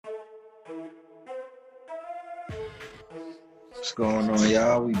What's going on,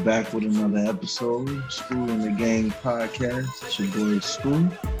 y'all? We back with another episode. School in the Gang podcast. It's your boy School.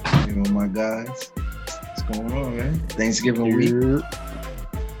 You know my guys. What's going on, man? Thanksgiving week.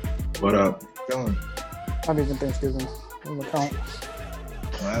 What up? Going. Not even Thanksgiving. It doesn't count.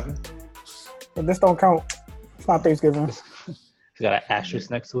 What happened? But this don't count. It's not Thanksgiving. It's got an asterisk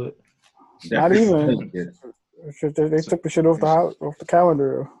next to it. Not even. It's just, they took the shit off the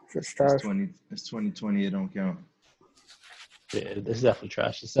calendar. It's trash. It's 2020. It don't count. Yeah, this is definitely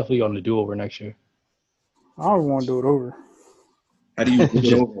trash. It's definitely on the do-over next year. I don't even want to do it over. How do you do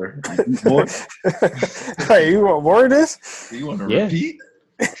it over? More? Hey, you want more of this? Do you want to Yeah. repeat?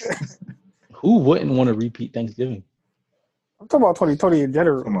 Who wouldn't want to repeat Thanksgiving? I'm talking about 2020 in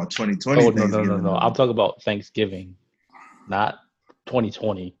general. Come on, 2020. Oh, no. I'm talking about Thanksgiving, not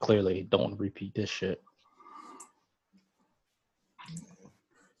 2020. Clearly, don't repeat this shit.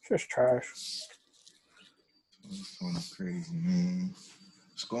 It's just trash. It's going crazy, man.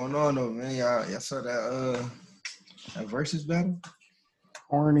 What's going on, though, man? Y'all saw that versus battle?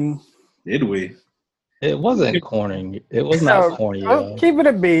 Corny. Did we? It wasn't corny. It was not corny, yo. Keep it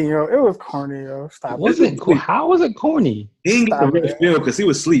a bean, yo. It was corny, yo. Stop. It wasn't. How was it corny? He didn't get Stop the real it. feel because he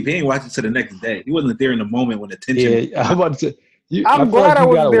was asleep. He ain't watch it to the next day. He wasn't there in the moment when the tension. Yeah, I'm about to. I'm glad I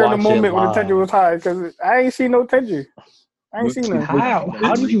was there in the moment when the tension tension was high because I ain't seen no tension. I ain't seen none.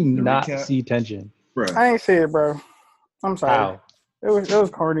 How did you The not recap? see tension? Bro, I ain't see it, bro. I'm sorry. How? It was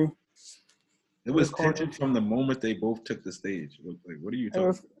corny. it was tension from the moment they both took the stage. Like, what are you It talking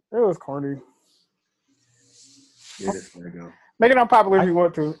was corny. about? Yeah, there you go. Make it unpopular if you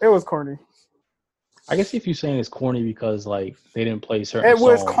want to. It was corny. I guess if you're saying it's corny because like they didn't play certain It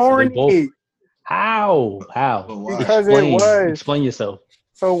was songs, so corny they both, how? But why? because it was. Explain yourself.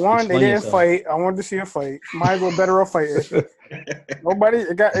 So one, Explain they didn't yourself. fight. I wanted to see a fight. Might as well better off fighting. Nobody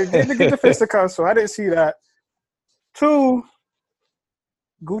it didn't get the fisticuffs, so I didn't see that. Two,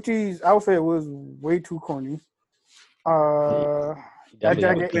 Gucci's outfit was way too corny. That Definitely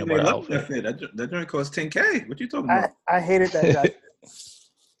jacket- looking about That outfit. fit. That joint cost $10K. What you talking about? I hated that jacket.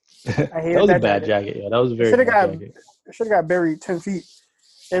 I hated That was a that bad jacket. Yeah, that was a very Should've bad got- jacket. It should have got buried 10 feet.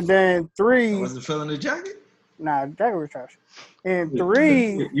 And then I three, wasn't feeling the jacket? nah, the jacket was trash. And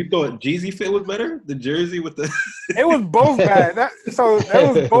three, You thought Jeezy fit was better? The jersey with the it was both bad. That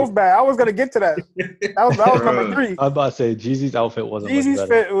was both bad. I was gonna get to that. That was number three. I was about to say Jeezy's outfit wasn't much Jeezy's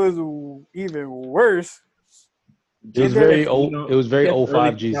better. fit was even worse. It was It very did, old. It was very he kept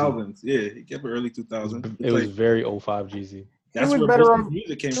 05 early Jeezy. 2000s. Yeah, he kept it early 2000s. It was very 05 Jeezy. That's was where better most of off- the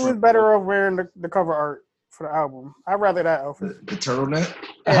music came It from. was better off wearing the cover art for the album. I'd rather that outfit. The turtleneck?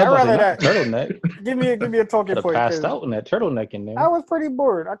 Yeah, I'd rather that that. turtleneck. Give me a talking Could have point. passed 'cause out in that turtleneck in there. I was pretty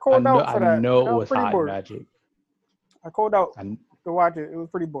bored. I called out for that. I know I it was pretty hot bored. magic. I called out I, to watch it. It was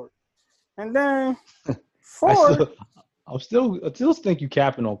pretty bored. And then I four, still think you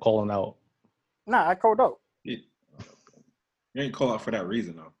capping on calling out. nah, I called out. You ain't call out for that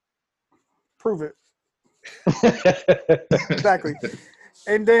reason though. Prove it. Exactly.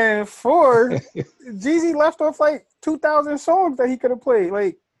 And then four, Jeezy left off like 2,000 songs that he could have played.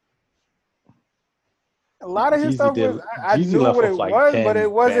 Like a lot of his Jeezy stuff did- was. I Jeezy knew left what it off like was, 10 but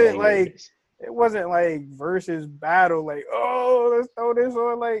it wasn't like bangers. it wasn't like versus battle. Like, oh, let's throw this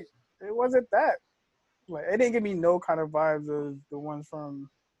on. Like it wasn't that. Like it didn't give me no kind of vibes of the ones from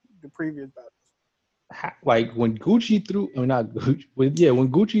the previous battles. Like when Gucci threw, I mean not Gucci, when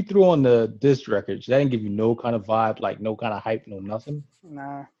Gucci threw on the diss records, that didn't give you no kind of vibe, like no kind of hype, no nothing.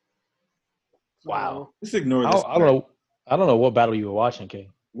 Nah. Wow. Just ignore I this. don't know what battle you were watching, K.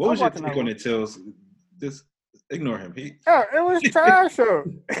 What was I'm your watching take that on one. it, Tills? Just ignore him. Yeah, it was trash. Though.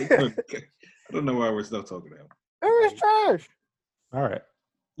 I don't know why we're still talking about him. It was trash. All right,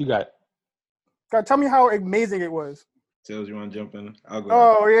 you got it. God, tell me how amazing it was. Tills, you want to jump in? I'll go.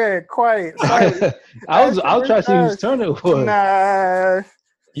 Oh yeah, quiet. Silent. I was trying to see whose turn it was. Nah,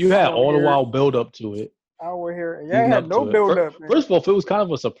 You had Oh, all the yeah. while build up to it. I will hear. Yeah, I leading had up no to it. build up. Man. First of all, if it was kind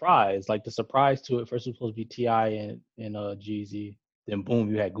of a surprise, like the surprise to it, first it was supposed to be T.I. and Jeezy. Then boom,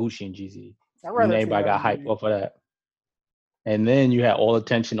 you had Gucci and Jeezy. I'd And rather everybody see got hyped off of that. And then you had all the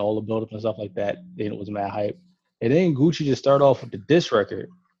tension, all the build up and stuff like that. Then it was mad hype. And then Gucci just started off with the diss record.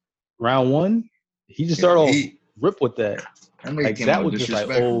 Round one, he just started off rip with that. Like that was just like,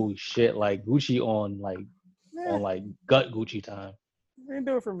 oh shit, like Gucci on gut Gucci time. They didn't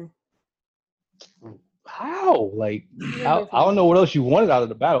do it for me. How? Like I don't know what else you wanted out of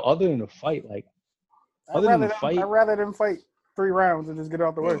the battle other than the fight. Like other than the fight. I'd rather them fight 3 rounds and just get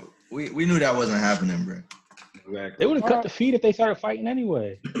out the way. We knew that wasn't happening, bro. Exactly. They would have cut the feed if they started fighting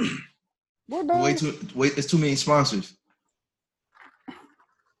anyway. Wait, it's too many sponsors.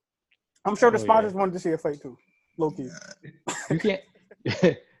 I'm sure the Oh, sponsors wanted to see a fight too. Loki. You can't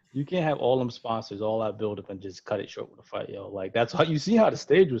you can't have all them sponsors, all that build up, and just cut it short with a fight, yo. Like that's how you see how the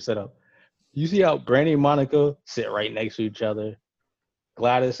stage was set up. You see how Brandy and Monica sit right next to each other.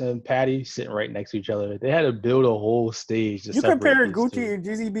 Gladys and Patty sitting right next to each other. They had to build a whole stage. You comparing Gucci and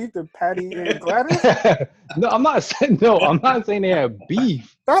Jeezy beef to Patty and Gladys? No, I'm not saying they had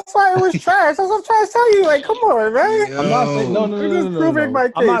beef. That's why it was trash. That's what I'm trying to tell you. Like, come on, man. I'm not saying no. Proving my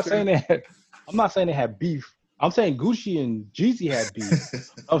case, I'm not saying they had beef. I'm saying Gucci and Jeezy had beef.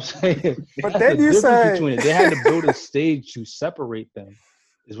 I'm saying, but then you say between it. They had to build a stage to separate them.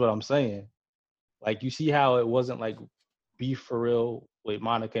 Is what I'm saying. Like you see how it wasn't like beef for real with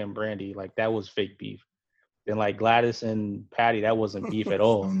Monica and Brandy. Like that was fake beef. Then like Gladys and Patty, that wasn't beef at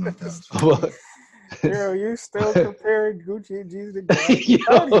all. Yo, you still comparing Gucci and Jeezy to Gladys and Patty?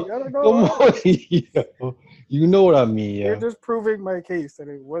 I don't know. You know what I mean? You're just proving my case that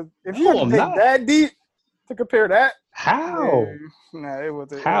it was. If you dig that deep to compare that, how? Nah, it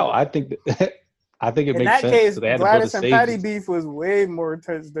wasn't. How? I think it in makes sense. In that case, so Gladys and Patty beef was way more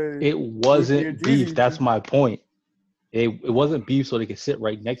intense than it wasn't beef. That's my point. It wasn't beef, so they could sit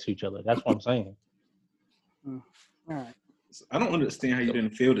right next to each other. That's what I'm saying. All right. I don't understand how you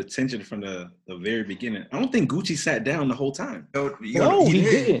didn't feel the tension from the very beginning. I don't think Gucci sat down the whole time. No, he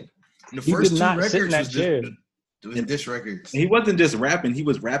didn't. The first two records sit in that chair. Doing diss records. He wasn't just rapping; he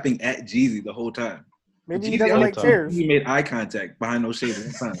was rapping at Jeezy the whole time. Maybe Jeezy he doesn't like chairs. He made eye contact behind those shades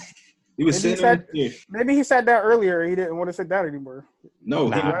the whole time. He was sitting on the chair. Maybe he sat down earlier. He didn't want to sit down anymore. No,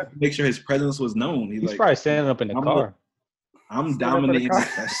 he wanted to make sure his presence was known. He's probably standing up in the car. I'm dominating. He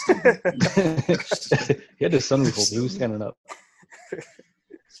had the sunroof open. He was standing up.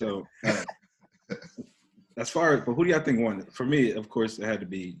 So, as far as, but who do y'all think won? For me, of course, it had to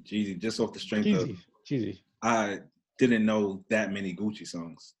be Jeezy, just off the strength of Jeezy. I didn't know that many Gucci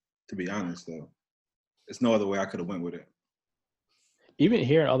songs, to be honest. Though, there's no other way I could have went with it. Even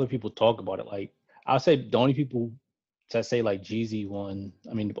hearing other people talk about it, like I'll say the only people that say like Jeezy won.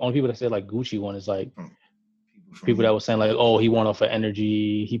 I mean, the only people that say like Gucci won is like people that were saying like, oh, he won off of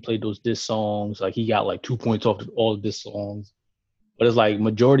energy. He played those diss songs. Like he got like 2 points off all of diss songs. But it's like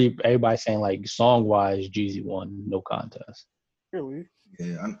majority, everybody saying like song wise, Jeezy won, no contest. Really?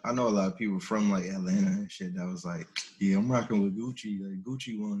 Yeah, I know a lot of people from like Atlanta and shit that was like, yeah, I'm rocking with Gucci. Like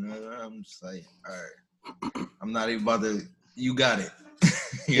Gucci won. I'm just like, all right, I'm not even about to. You got it.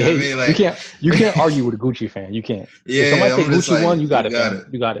 You know what I mean? Like you can't argue with a Gucci fan. You can't. Yeah. If somebody say Gucci like, won, you got it.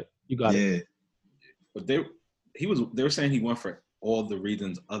 You got it. Yeah. But they were saying he won for all the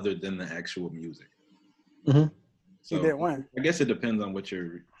reasons other than the actual music. Mm-hmm. So he didn't win. I guess it depends on what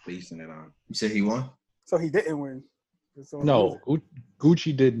you're basing it on. You said he won? So he didn't win. No,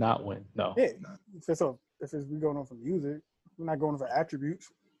 Gucci did not win. No. Yeah. So if we going on for music, we're not going for attributes.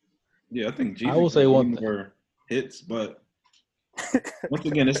 Yeah, I think Jeezy I will say one more hits, but once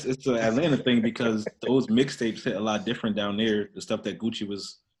again, it's an Atlanta thing because those mixtapes hit a lot different down there. The stuff that Gucci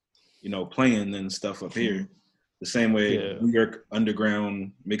was, playing than stuff up here. The same way New York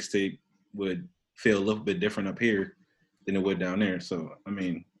underground mixtape would feel a little bit different up here than it would down there. So, I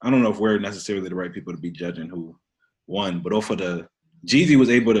mean, I don't know if we're necessarily the right people to be judging who won, but off of Jeezy was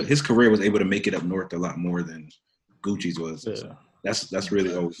able to, his career was able to make it up north a lot more than Gucci's was. Yeah. So that's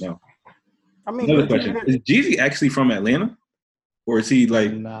really all we know. I mean, another question: is Jeezy actually from Atlanta, or is he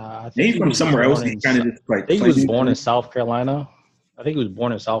like? Nah, I think he's from somewhere else. He kind of just like. I think he was born in South Carolina.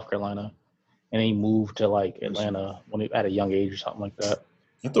 And he moved to like Atlanta when at a young age or something like that.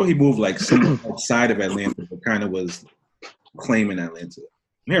 I thought he moved like somewhere outside of Atlanta, but kind of was claiming Atlanta.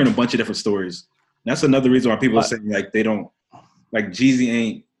 I'm hearing a bunch of different stories. And that's another reason why people are saying like they don't like Jeezy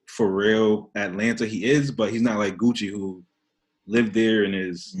ain't for real Atlanta. He is, but he's not like Gucci who lived there and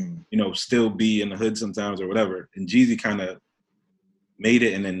is still be in the hood sometimes or whatever. And Jeezy kind of made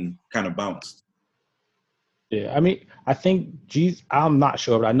it and then kind of bounced. Yeah, I mean, I think Jeezy, I'm not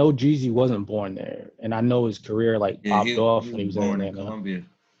sure, but I know Jeezy wasn't born there. And I know his career popped off when he was in Atlanta. Columbia.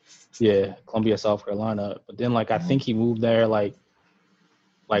 Yeah, Columbia, South Carolina. But then I think he moved there like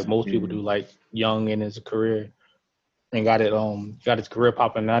most people do, like young in his career. And got his career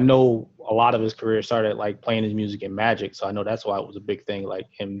popping. And I know a lot of his career started like playing his music in Magic. So I know that's why it was a big thing, like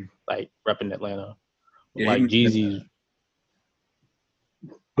him like repping Atlanta. Yeah, like Jeezy's.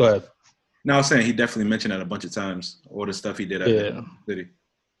 Go ahead. No, I was saying he definitely mentioned that a bunch of times. All the stuff he did at the city.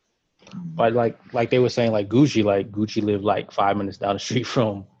 But like they were saying, like Gucci lived like 5 minutes down the street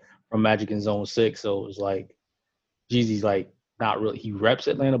from Magic in Zone 6. So it was like Jeezy's like not really, he reps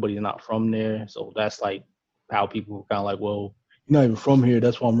Atlanta, but he's not from there. So that's like how people were kind of like, well, you're not even from here.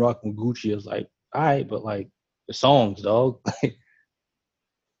 That's why I'm rocking with Gucci. It's like, all right, but like the songs, dog.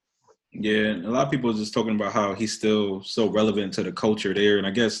 Yeah, and a lot of people are just talking about how he's still so relevant to the culture there. And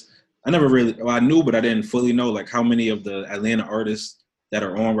I guess I never really, well, I knew, but I didn't fully know like how many of the Atlanta artists that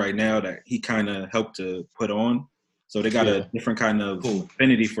are on right now that he kind of helped to put on. So they got a different kind of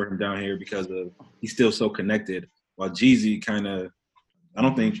affinity for him down here because of he's still so connected. While Jeezy kind of, I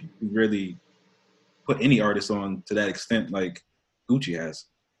don't think he really put any artist on to that extent like Gucci has.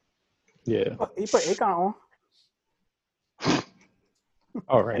 Yeah. He put Akon on.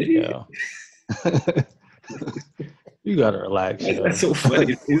 All right, yo. You gotta relax, yo. That's so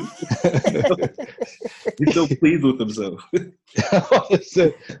funny. He's so pleased with himself.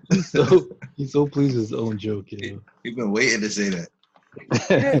 he's so pleased with his own joke, yo. He's been waiting to say that.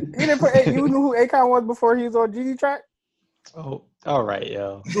 He didn't put. You knew who Akon was before he was on Jeezy track? Oh, all right,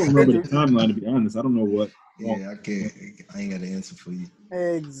 yo. I don't remember the timeline, to be honest. I don't know what. Yeah, I ain't got an answer for you.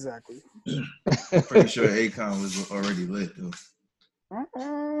 Exactly. I'm pretty sure Akon was already lit, though.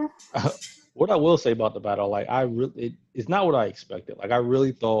 What I will say about the battle, like it's not what I expected. Like I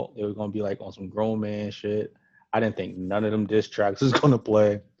really thought they were gonna be like on some grown man shit. I didn't think none of them diss tracks was gonna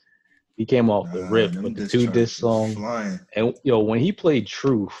play. He came off the rip with the 2 diss songs. And when he played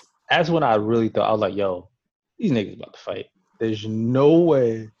Truth, that's when I really thought I was like, yo, these niggas about to fight. There's no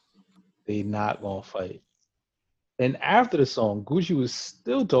way they not gonna fight. And after the song, Gucci was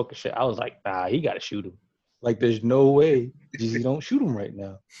still talking shit. I was like, nah, he gotta shoot him. Like, there's no way Jeezy don't shoot him right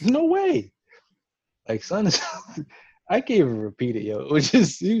now. There's no way. Like, son, I can't even repeat it, yo. It was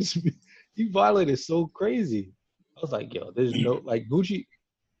just, he violated so crazy. I was like, yo, there's no, like, Gucci,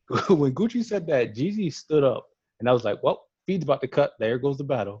 when Gucci said that, Jeezy stood up. And I was like, well, feed's about to cut. There goes the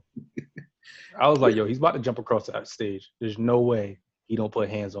battle. I was like, yo, he's about to jump across that stage. There's no way he don't put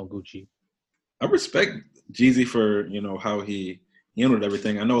hands on Gucci. I respect Jeezy for, how he handled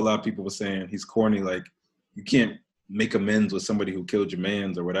everything. I know a lot of people were saying he's corny, like, you can't make amends with somebody who killed your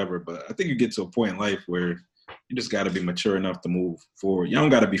mans or whatever, but I think you get to a point in life where you just got to be mature enough to move forward. You don't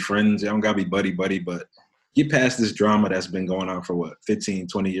got to be friends. You don't got to be buddy, but get past this drama that's been going on for, 15,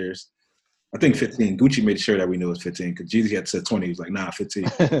 20 years. I think 15. Gucci made sure that we knew it was 15 because Jeezy had said 20. He was like, nah, 15.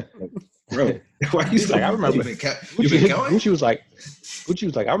 Like, bro, why you like, I remember. Gucci was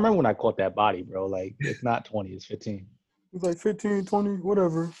like, I remember when I caught that body, bro. Like, it's not 20, it's 15. He's like 15, 20,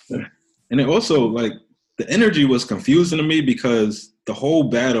 whatever. And it also, like, the energy was confusing to me because the whole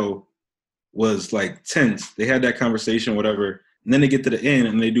battle was like tense. They had that conversation, whatever, and then they get to the end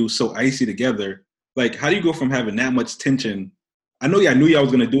and they do So Icy together. Like, how do you go from having that much tension? I knew y'all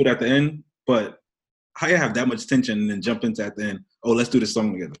was gonna do it at the end, but how you have that much tension and then jump into at the end? Oh, let's do this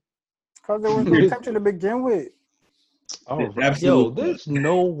song together. Because there was no tension to begin with. Oh, yo, there's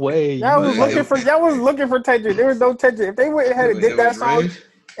no way. Y'all was looking for tension. There was no tension. If they wouldn't have did that song.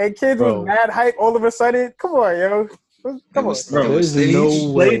 And kids was mad hype all of a sudden. Come on, yo. Come on. Bro, there's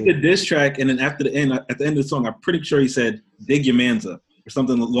no way. Played the diss track, and then at the end of the song, I'm pretty sure he said, dig your mans up, or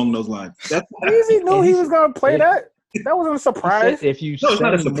something along those lines. Easy knew he was going to play that. That wasn't a surprise. If you it's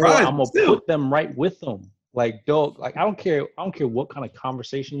not a surprise, I'm going to put them right with them. Like, dog, like, I don't care what kind of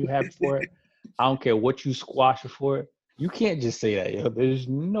conversation you have for it. I don't care what you squash it for it. You can't just say that, yo. There's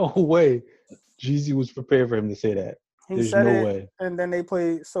no way Jeezy was prepared for him to say that. There's no way. And then they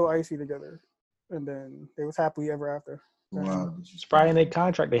played So Icy together. And then they was happily ever after. Wow. It's probably in their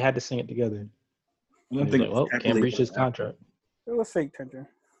contract. They had to sing it together. I don't think can't breach this contract. It was fake tension.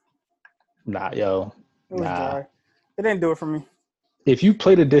 Nah, yo. It was dry. It didn't do it for me. If you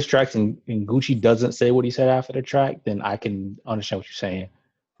play the diss tracks and Gucci doesn't say what he said after the track, then I can understand what you're saying.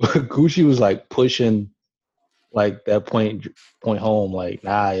 But Gucci was like pushing like that point home, like,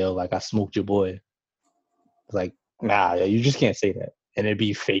 nah, yo, like I smoked your boy. Like, nah, yo, you just can't say that. And it'd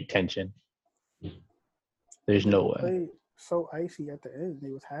be fake tension. There's no way. So Icy at the end, they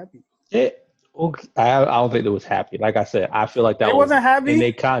was happy. Yeah. Okay. I don't think they was happy. Like I said, I feel like that wasn't happy in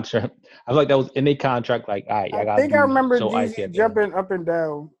their contract. I feel like that was in their contract. Like, all right, I think I remember Jeezy jumping up and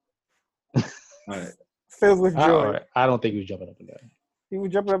down. All right. Filled with joy. Right. I don't think he was jumping up and down. He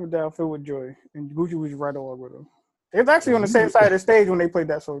was jumping up and down, filled with joy, and Gucci was right along with him. They was actually on the same side of the stage when they played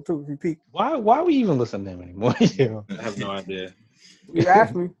that song too. If you peek. Why we even listen to them anymore? I have no idea. You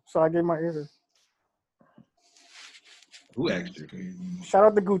asked me, so I gave my answer. Who asked you? Shout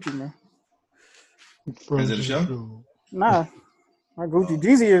out to Gucci, man. Is it a show? Nah, not Gucci.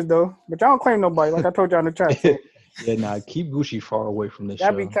 Jeezy is though, but y'all don't claim nobody. Like I told y'all in the chat. So. Yeah, nah. Keep Gucci far away from this show.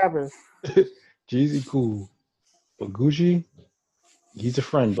 That be capping. Jeezy cool, but Gucci, he's a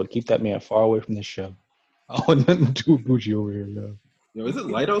friend, but keep that man far away from this show. I want nothing to do with Gucci over here, yo. Yo, is it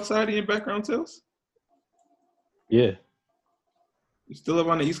light outside in your background, Tills? Yeah. You still live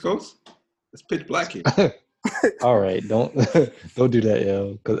on the East Coast? It's pitch black here. All right, don't don't do that,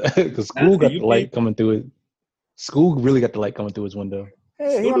 yo. Because school got the light coming through it. School really got the light coming through his window.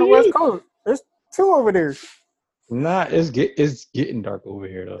 Hey, he on the West Coast. There's two over there. Nah, it's getting dark over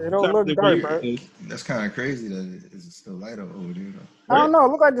here though. It don't look dark, bro. That's kind of crazy that it's still light over there though. I don't know. It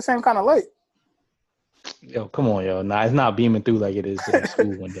look like the same kind of light. Yo, come on, yo. Nah, it's not beaming through like it is in the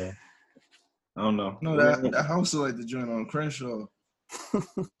school window. I don't know. No, that house is like the joint on Crenshaw.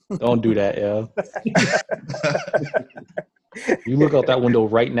 Don't do that, yo. You look out that window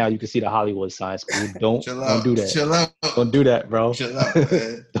right now, you can see the Hollywood sign. School. Don't do that. Chill out. Don't do that, bro. Chill out,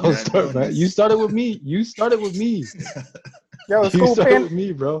 man. Don't start, man. You started with me. You started with me. Yo, You school started with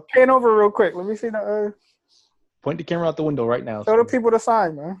me, bro. pan over real quick. Let me see the. Point the camera out the window right now. Show the people the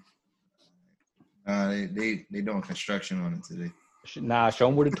sign, man. They doing construction on it today. Nah, show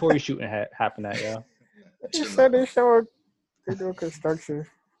them where the Tory shooting happened at, yo. They said they doing construction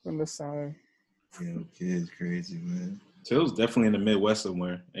on the sign. Yo, kids crazy, man. Till's definitely in the Midwest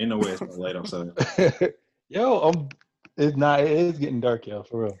somewhere. Ain't no way it's gonna light outside. Yo, it's not. It is getting dark, yo,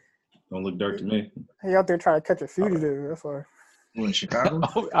 for real. Don't look dark to me. He out there trying to catch a fugitive. That's why. What, in Chicago?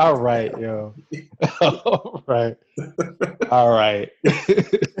 All right, yo. All right. All right.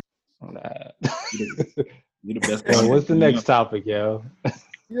 Nah. You the best. Yo, what's the next topic, yo?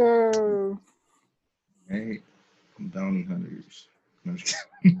 Yo. Hey, bounty hunters. No,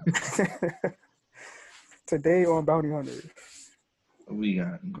 Today on Bounty Hunters. we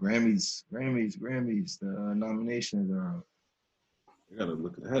got Grammys. The nominations are out. I gotta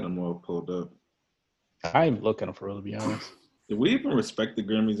look. I had them all pulled up. I ain't looking for real, to be honest. Do we even respect the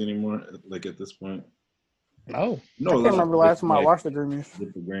Grammys anymore? Like at this point? No. No. I can't remember the last time I watched the Grammys.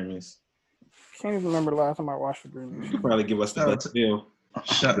 With the Grammys. Can't even remember the last time I watched the Grammys. You could probably give us the best deal.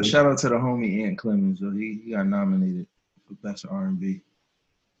 Shout out to the homie Ant Clemens. He got nominated for Best R&B.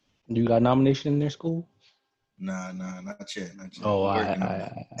 You got nomination in their school? Nah, not yet. Oh,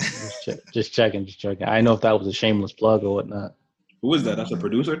 just checking. I didn't know if that was a shameless plug or whatnot. Who is that? That's a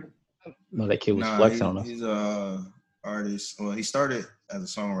producer? No, that kid was flexing on us. He's a artist. Well, he started as a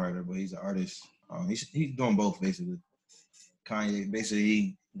songwriter, but he's an artist. He's doing both basically. Kanye, basically,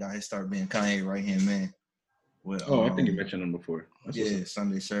 he got his start being Kanye right-hand man. With, I think you mentioned him before. That's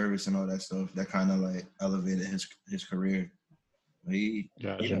Sunday Service and all that stuff. That kind of like elevated his career. But he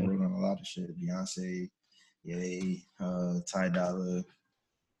been wrote on a lot of shit. Beyonce, Ye, Ty Dolla,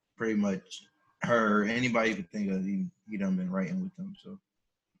 pretty much her. Anybody you could think of, he done been writing with them. So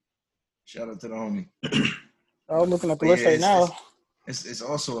shout out to the homie. I'm looking at the list right now. It's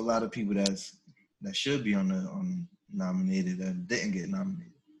also a lot of people that should be on nominated that didn't get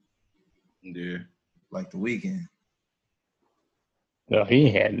nominated. Yeah. Like The Weeknd. No, he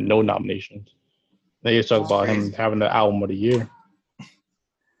had no nominations. They just talk about him having the album of the year.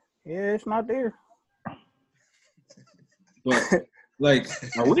 Yeah, it's not there. But like,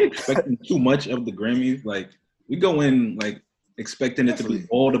 are we expecting too much of the Grammys? Like, we go in like expecting it to be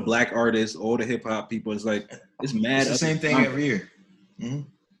all the black artists, all the hip hop people. It's like it's mad. It's the same thing every year. Mm-hmm.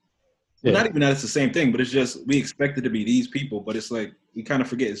 Yeah. Not even that it's the same thing, but it's just we expect it to be these people. But it's like we kind of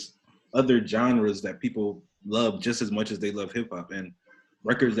forget it's other genres that people love just as much as they love hip hop, and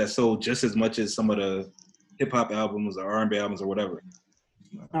records that sold just as much as some of the hip hop albums or R&B albums or whatever.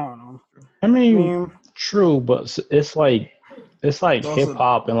 I don't know. I mean, true, but it's like hip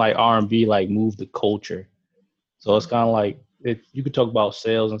hop and like R&B like move the culture. So it's kind of like you could talk about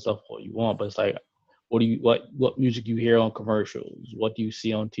sales and stuff what you want, but it's like what music you hear on commercials, what do you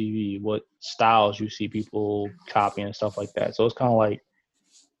see on TV, what styles you see people copying and stuff like that. So it's kind of like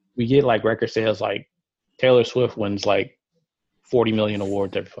we get like record sales like Taylor Swift wins like 40 million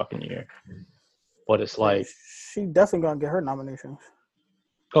awards every fucking year, but it's like she definitely gonna get her nominations.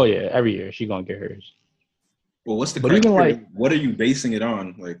 Oh yeah, every year she gonna get hers. Well, what's the criteria? Like, what are you basing it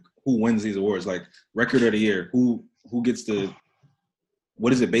on? Like, who wins these awards? Like, record of the year? Who gets the?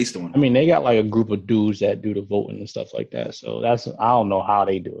 What is it based on? I mean, they got like a group of dudes that do the voting and stuff like that. So I don't know how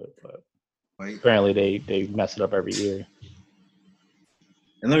they do it, but apparently they mess it up every year.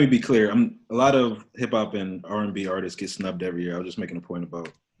 And let me be clear, a lot of hip hop and R&B artists get snubbed every year. I was just making a point about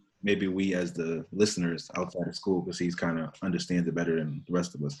maybe we as the listeners outside of school, because he's kind of understands it better than the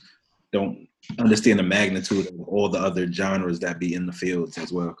rest of us, don't understand the magnitude of all the other genres that be in the fields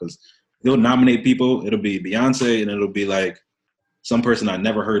as well. Because they'll nominate people, it'll be Beyonce, and it'll be like some person I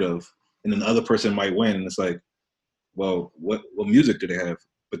never heard of, and then the other person might win, and it's like, well, what music do they have?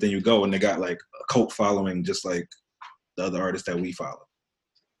 But then you go and they got like a cult following, just like the other artists that we follow.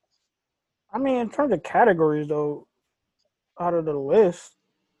 I mean, in terms of categories, though, out of the list,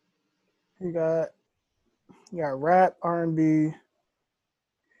 you got rap, R&B.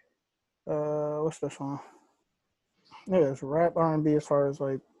 What's this one? Yeah, it's rap, R&B as far as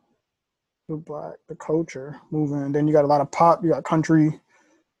like the culture moving. And then you got a lot of pop. You got country.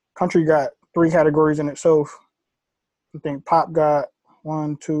 Country got 3 categories in itself. I think pop got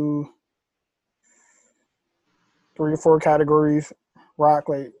 1, 2, 3 or 4 categories. Rock,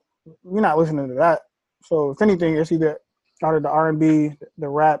 like we're not listening to that. So if anything, it's either out of the R&B, the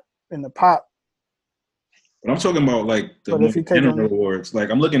rap, and the pop. But I'm talking about like the But if you take general awards. Like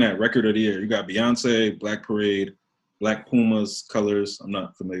I'm looking at record of the year. You got Beyonce, Black Parade, Black Pumas, Colors. I'm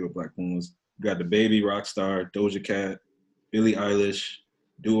not familiar with Black Pumas. You got the Baby, Rockstar, Doja Cat, Billie Eilish,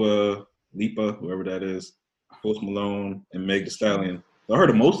 Dua Lipa, whoever that is, Post Malone, and Meg Thee Stallion. So I heard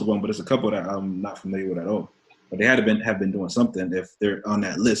of most of them, but there's a couple that I'm not familiar with at all. But they have been doing something if they're on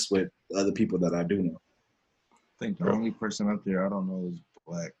that list with other people that I do know. I think the only person up there I don't know is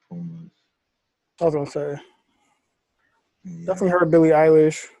Black Pumas. I was gonna say, definitely heard of Billie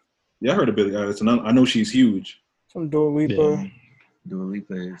Eilish. Yeah, I heard of Billie Eilish, and I know she's huge. Some Dua Lipa. Yeah. Dua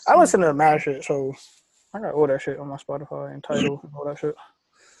Lipa is. I listen to mad shit, so I got all that shit on my Spotify and Tidal and all that shit.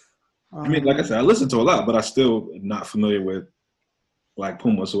 I mean, like I said, I listen to a lot, but I still am not familiar with Black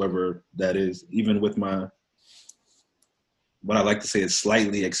Pumas, whoever that is. Even with my, what I like to say is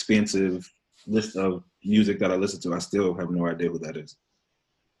slightly expansive list of music that I listen to, I still have no idea who that is.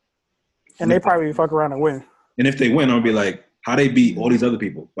 And they probably fuck around and win. And if they win, I'll be like, how they beat all these other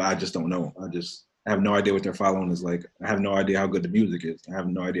people? But I just don't know. I have no idea what their following is like. I have no idea how good the music is. I have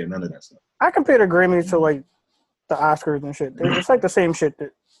no idea none of that stuff. I compare the Grammys to like the Oscars and shit. It's like the same shit.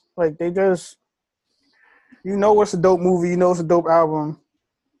 That like they just, you know, it's a dope movie. You know, it's a dope album.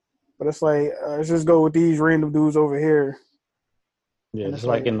 But it's like let's just go with these random dudes over here. Yeah, just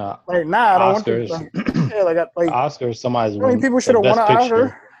like in the like nah, I don't Oscars. want to. Yeah, like Oscars. Somebody's. I mean, people should have won an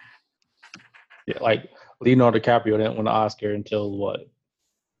Oscar. Yeah, like Leonardo DiCaprio didn't win an Oscar until what?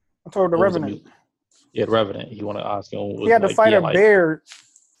 I told The Revenant. Yeah, The Revenant. He won an Oscar. He had to fight a bear.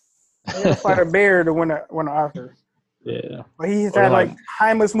 He had to fight a bear to win an Oscar. Yeah. But he's had like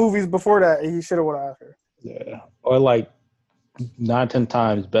timeless movies before that. He should have won an Oscar. Yeah. Or like 9-10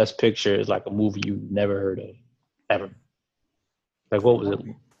 times Best Picture is like a movie you never heard of ever. Like what was it?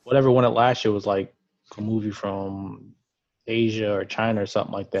 Whatever won it last year was like a movie from Asia or China or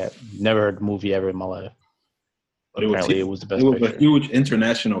something like that. Never heard the movie ever in my life. But apparently it was the best. It was picture. A huge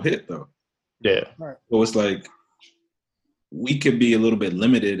international hit though. Yeah. Right. So it's like we could be a little bit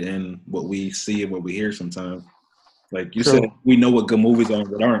limited in what we see and what we hear sometimes. Like you said, we know what good movies are and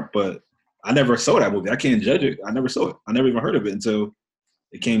what aren't, but I never saw that movie. I can't judge it. I never saw it. I never even heard of it until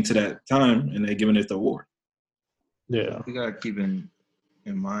it came to that time and they giving it the award. Yeah. We gotta keep in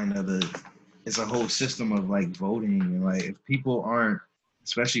mind that it's a whole system of like voting and like if people aren't,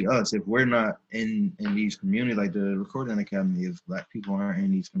 especially us, if we're not in these communities, like the Recording Academy, if Black people aren't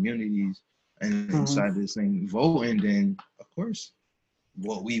in these communities and inside this thing voting, then of course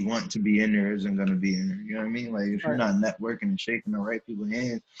what we want to be in there isn't gonna be in there. You know what I mean? Like if you're not networking and shaking the right people's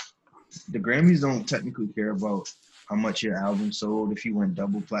hands, the Grammys don't technically care about how much your album sold, if you went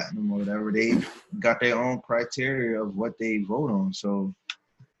double platinum or whatever. They got their own criteria of what they vote on. So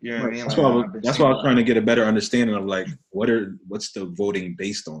you know what I mean? That's why I was trying to get a better understanding of like what's the voting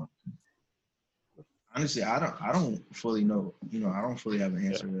based on. Honestly, I don't fully know. You know, I don't fully have an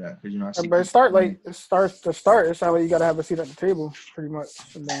answer to that because I see. But it starts. It's not like you gotta have a seat at the table, pretty much.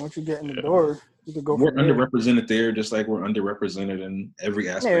 And then once you get in the door, you can go. We're underrepresented there, just like we're underrepresented in every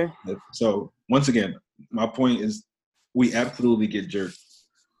aspect. Yeah. So once again, my point is, we absolutely get jerked.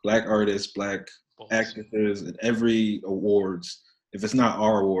 Black artists, Black actors, and every awards. If it's not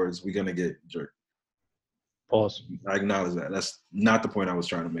our awards, we're gonna get jerked. Pause. I acknowledge that. That's not the point I was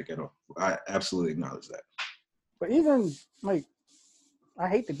trying to make at all. I absolutely acknowledge that. But even like, I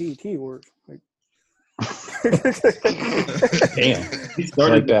hate the BET awards. Like, damn. He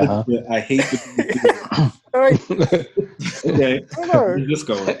started like that, huh? I hate the BET. Okay. Just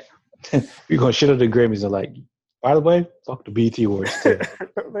go. We're gonna shit on the Grammys and like. By the way, fuck the BET awards too.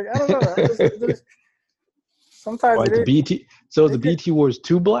 Like I don't know. Sometimes like the BET. So is the BET awards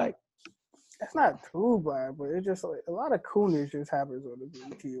too Black? It's not too Black, but it's just like a lot of coolness just happens on the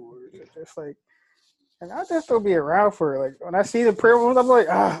BET awards. It's just like, and I just don't be around for it. Like when I see the prayer ones, I'm like,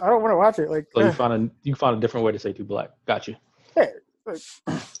 I don't want to watch it. Like, so you found a different way to say too Black. Got you. Yeah. Like,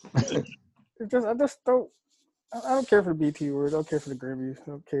 I just don't. I don't care for the BET awards. I don't care for the Grammys.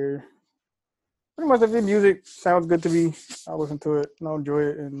 I don't care. Pretty much, if the music sounds good to me, I'll listen to it and I'll enjoy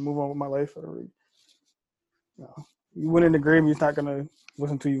it and move on with my life. You winning the Grammy, it's not gonna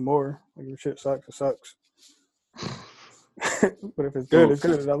listen to you more. Like your shit sucks, it sucks. But if it's good, it's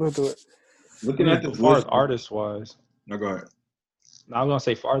good. I'll listen to it. Looking at the as far as artist wise, no, go ahead. I was gonna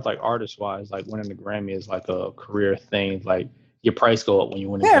say, far as like artist wise, like winning the Grammy is like a career thing. Like your price go up when you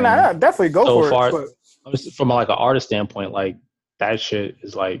win. Yeah, nah, definitely go so for far, it. But from like an artist standpoint, like that shit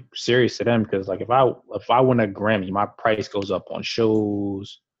is like serious to them because like if I win a Grammy, my price goes up on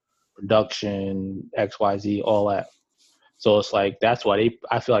shows, production, XYZ, all that. So it's like I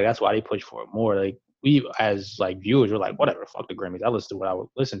feel like that's why they push for it more. Like we as like viewers, we're like, whatever, fuck the Grammys. I listen to what I would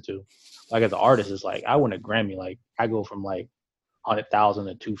listen to. Like as an artist, it's like I win a Grammy, like I go from like 100,000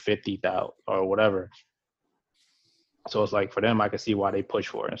 to 250,000 or whatever. So it's like for them, I can see why they push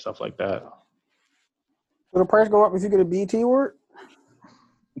for it and stuff like that. will the price go up if you get a BET award?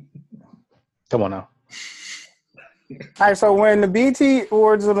 Come on now. All right, so when the BET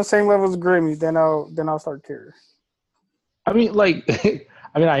awards are on the same level as Grammy, then I'll start caring. I mean, like,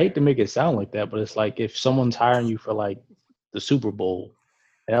 I hate to make it sound like that, but it's like if someone's hiring you for like the Super Bowl,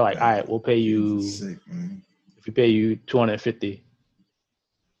 and they're like, all right, we'll pay you. Sick, man. If we pay you $250,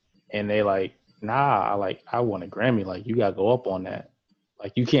 and they like, nah, I want a Grammy. Like, you gotta go up on that.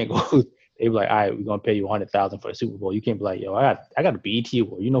 Like, you can't go. They be like, all right, we're gonna pay you $100,000 for the Super Bowl. You can't be like, yo, I got a BET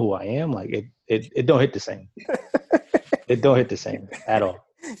award. You know who I am? Like, it don't hit the same. It don't hit the same at all.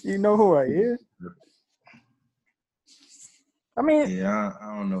 You know who I am? I mean, yeah,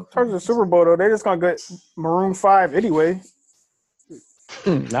 I don't know. In terms of the Super Bowl, though, they're just gonna get Maroon 5 anyway.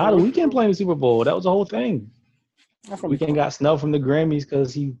 Nah, the Weeknd playing the Super Bowl. That was the whole thing. Weeknd got snubbed from the Grammys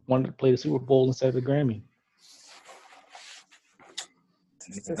because he wanted to play the Super Bowl instead of the Grammy.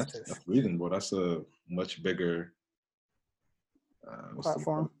 That's reasonable. That's a much bigger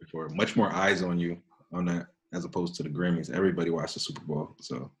platform. Much more eyes on you on that as opposed to the Grammys. Everybody watched the Super Bowl,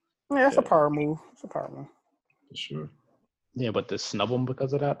 so yeah, it's a power move. It's a power move for sure. Yeah, but to snub them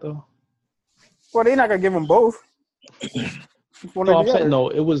because of that though. Well, they're not gonna give them both. No, I'm saying no.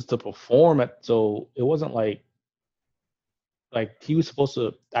 It was to perform it, so it wasn't like he was supposed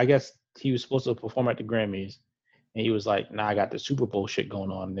to. I guess he was supposed to perform at the Grammys, and he was like, "Nah, I got the Super Bowl shit going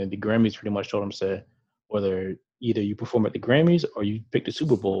on." And then the Grammys pretty much told him, said, whether either you perform at the Grammys or you pick the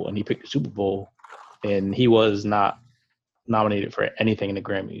Super Bowl, and he picked the Super Bowl, and he was not nominated for anything in the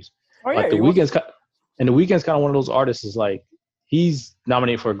Grammys. Oh, yeah, like the Weeknd's, and the Weeknd's kind of one of those artists is like he's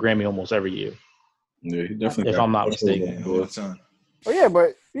nominated for a Grammy almost every year. Yeah, he definitely. If I'm not mistaken. all the time. Oh yeah,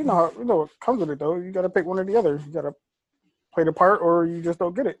 but you know what comes with it though. You got to pick one or the other. You got to play the part, or you just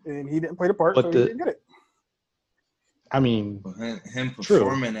don't get it. And he didn't play the part, so he didn't get it. I mean, well, him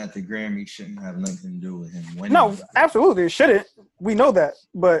performing at the Grammy shouldn't have nothing to do with him winning. No, absolutely, it shouldn't. We know that,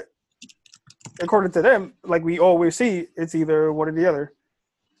 but according to them, like we always see, it's either one or the other.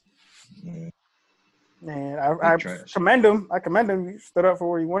 Yeah. And I commend him. He stood up for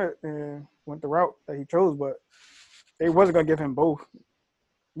where he wanted and went the route that he chose, but they wasn't gonna give him both.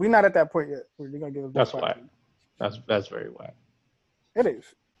 We're not at that point yet. We're gonna give him both. That's whack. That's very whack. It is,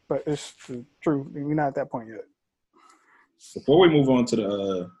 but it's true. We're not at that point yet. Before we move on to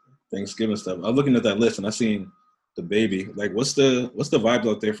the Thanksgiving stuff, I was looking at that list and I seen the baby. Like, what's the vibes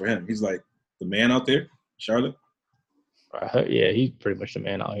out there for him? He's like the man out there, Charlotte. Yeah, he's pretty much the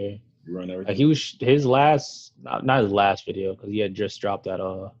man out here. You run everything. Like he was his last, not his last video because he had just dropped that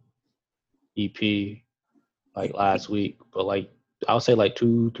EP like last week, but like I would say like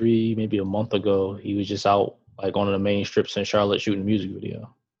 2-3 maybe a month ago, he was just out like on the main strips in Charlotte shooting a music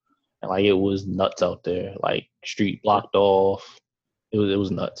video. And like it was nuts out there, like street blocked off. It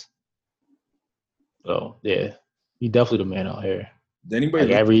was nuts. So yeah, he definitely the man out here. Did anybody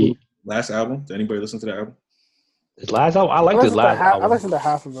like last album? Did anybody listen to the album? His last album, I liked his last album. I listened to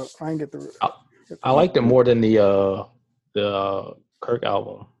half of it. I didn't get through it. I liked it more than the Kirk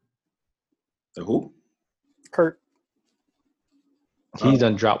album. The who? Kirk. He's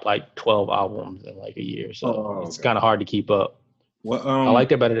done dropped like 12 albums in like a year, so it's kind of hard to keep up. Well, I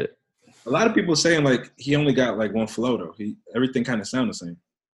liked it better. A lot of people saying like he only got like one flow though. Everything kind of sound the same.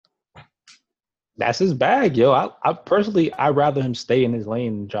 That's his bag, yo. I personally, I'd rather him stay in his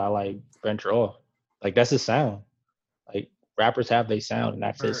lane and try like venture off. Like that's his sound. Like rappers have their sound, and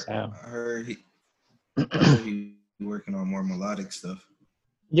that's his sound. I heard he working on more melodic stuff.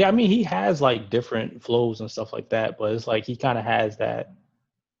 Yeah, I mean he has like different flows and stuff like that, but it's like he kind of has that.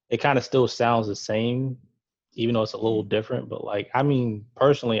 It kind of still sounds the same, even though it's a little different. But like, I mean,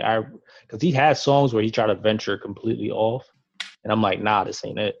 personally, because he has songs where he tried to venture completely off, and I'm like, nah, this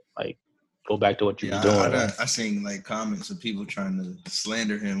ain't it. Like, go back to what you were doing. I seen like comments of people trying to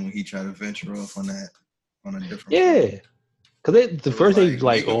slander him when he tried to venture off on a different. Yeah, because the first day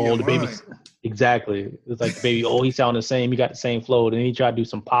like, oh, the baby. Exactly. It's like the baby. Oh, he sound the same. He got the same flow. Then he tried to do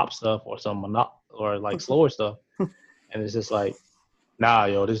some pop stuff or or like slower stuff, and it's just like, nah,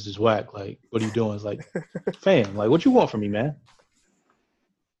 yo, this is whack. Like, what are you doing? It's like, fam, like, what you want from me, man?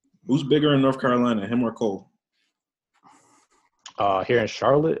 Who's bigger in North Carolina, him or Cole? Here in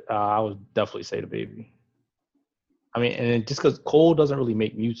Charlotte, I would definitely say the baby. I mean, and just because Cole doesn't really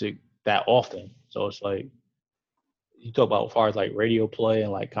make music that often, so it's like you talk about as far as like radio play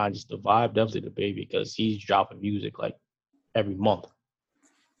and like kind of just the vibe, definitely the baby because he's dropping music like every month.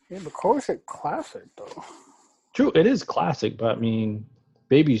 Yeah, but Cole's a classic though. True, it is classic, but I mean,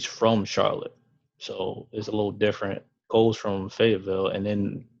 baby's from Charlotte, so it's a little different. Cole's from Fayetteville, and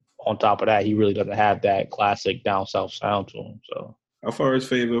then on top of that, he really doesn't have that classic down south sound to him. So How far is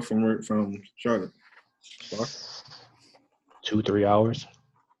Fayetteville from Charlotte? Far? 2-3 hours.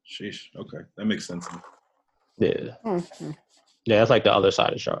 Sheesh. Okay, that makes sense. Yeah, Mm-hmm. yeah, that's like the other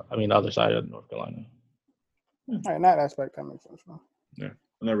side of Charlotte. I mean, the other side of North Carolina. In that aspect, that makes sense. Though. Yeah,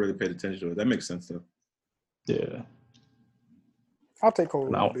 I'm not really paid attention to it. That makes sense though. Yeah. I'll take Cole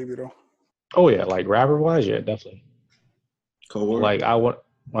No. with baby though. Oh yeah, like rapper wise, yeah, definitely. Cole. Like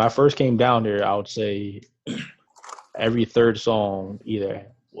when I first came down there, I would say every third song either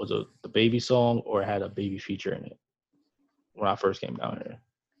was the baby song or had a baby feature in it. When I first came down here.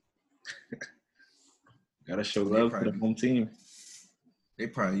 Gotta show love to the home team. They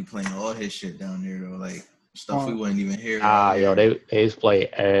probably playing all his shit down there though, like stuff we wouldn't even hear. Yo, they just play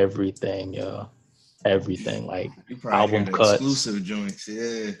everything, yo. Everything, like album cuts, exclusive joints,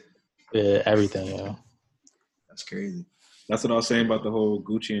 yeah, everything, yo. That's crazy. That's what I was saying about the whole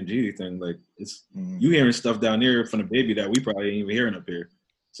Gucci and Jeezy thing. Like, it's you hearing stuff down there from the baby that we probably ain't even hearing up here.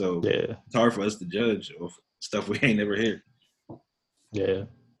 So yeah, it's hard for us to judge of stuff we ain't never heard. Yeah.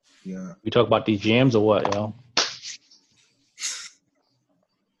 Yeah. We talk about these jams or what, yo?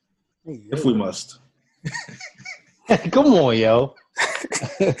 If we must. Come on, yo.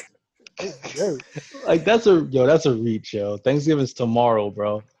 Like that's a reach, yo. Thanksgiving's tomorrow,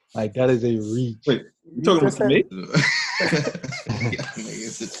 bro. Like that is a reach. Wait, you talking to me?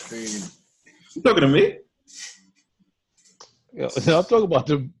 It's crazy. You talking to me? Yo, no, I'm talking about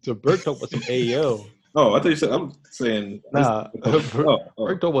the Bert talk about some Ayo. Oh, I thought you said I'm saying nah.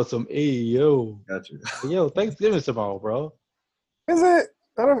 Bert talk about some Ayo. Gotcha. Yo, Thanksgiving's tomorrow, bro. Is it?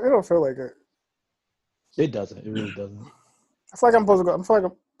 It don't feel like it. It doesn't. It really doesn't. I feel like I'm supposed to go. I feel like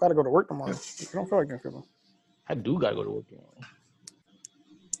I'm gotta go to work tomorrow. I don't feel like Thanksgiving. I do gotta go to work tomorrow.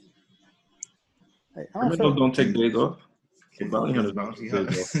 Hey, don't take days off. Bounty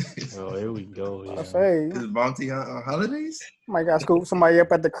Oh, here we go. Yeah. I say, is bounty on holidays? Might gotta scoop somebody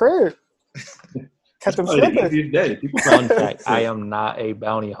up at the crib. Catch them slipping. Fun fact: I am not a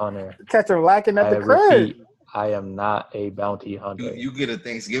bounty hunter. Catch them lacking at the repeat, crib. I am not a bounty hunter. You get a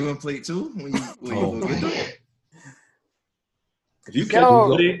Thanksgiving plate too when you go get them? If you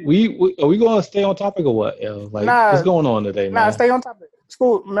Yo, are we going to stay on topic or what? Yo? Like, what's going on today, man? Nah, stay on topic.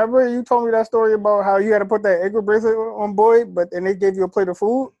 School, remember you told me that story about how you had to put that ankle bracelet on Boyd, but then they gave you a plate of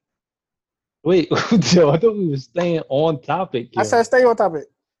food? Wait, Joe, I thought we were staying on topic. Yo. I said stay on topic.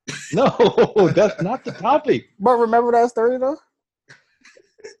 No, that's not the topic. But remember that story, though?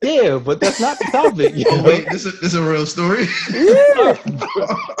 Yeah, but that's not the topic. Yo. Oh, wait, this is a real story? Yeah.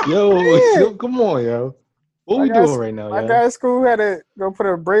 Yo, come on, yo. What we doing right now, my guy at school had to go put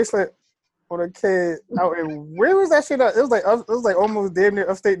a bracelet on a kid out in where was that shit at? It was like almost damn near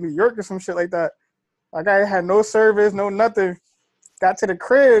upstate New York or some shit like that. My guy had no service, no nothing. Got to the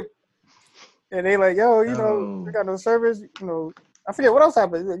crib and they like, yo, you know, we got no service. You know, I forget what else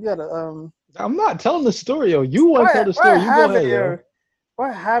happened. You had a I'm not telling the story, yo. You want to tell the story? You go ahead, yo.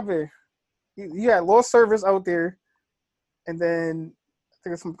 What happened? You had lost service out there, and then I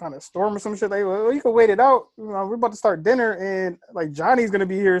think it's some kind of storm or some shit. Like, well, you can wait it out. You know, we're about to start dinner, and like Johnny's gonna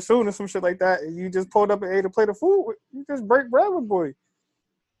be here soon or some shit like that. And you just pulled up and ate a plate of food. You just break bread with boy,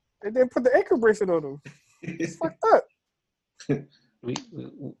 and then put the ankle bracelet on him. It's fucked up.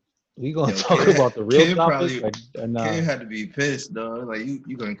 We gonna talk about the real topic? Kid had to be pissed, dog. Like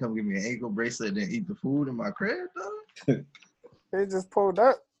you gonna come give me an ankle bracelet and eat the food in my crib, dog? They just pulled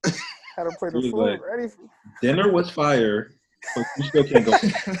up. Had to plate of food like, ready. Dinner was fire, but you still can't go.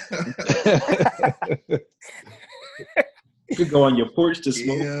 You could go on your porch to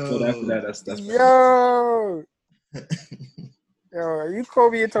smoke, but after that, that's yo. Yo, you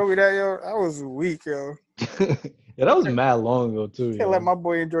called me and told me that, yo. I was weak, yo. Yeah, that was mad long ago too. You can't let my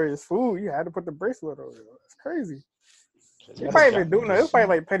boy enjoy his food. You had to put the bracelet on. Yo. That's crazy. You probably been doing that. It's probably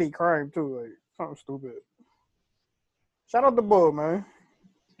like petty crime too, like something stupid. Shout out to Bull, man.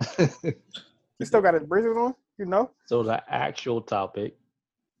 He still got his bracelet on, you know? So the actual topic.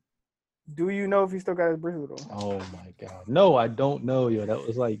 Do you know if he still got his bracelet on? Oh my God. No, I don't know, yo. That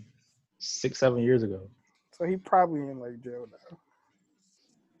was like 6-7 years ago. So he probably in like jail now.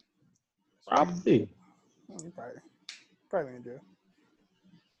 Probably. He probably in jail.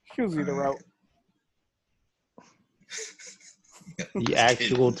 Choose either route. The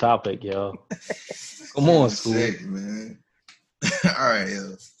actual topic, yo. Come on, school. Sick, man. All right,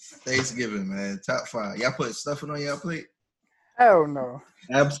 yo. Thanksgiving, man. Top 5. Y'all put stuffing on y'all plate? Hell no.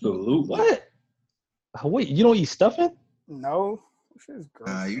 Absolutely. What? Wait, you don't eat stuffing? No. This is gross.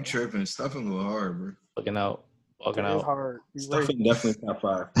 Nah, you bro. tripping. Stuffing go hard, bro. Fucking out. Fucking It's out. hard. You Stuffing definitely top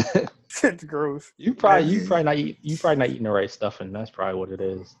 5. It's gross. You probably not eating the right stuffing. That's probably what it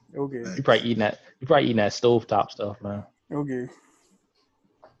is. Okay. You probably eating that stovetop stuff, man. Okay.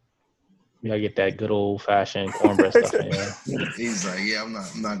 You gotta get that good old fashioned cornbread stuffing, yeah. He's like, yeah, I'm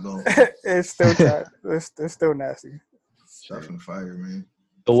not going. It's still it's still nasty. Stuffing fire, man.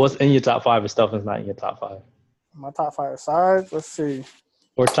 So what's in your top 5 if stuffing's not in your top 5? My top 5 sides. Let's see.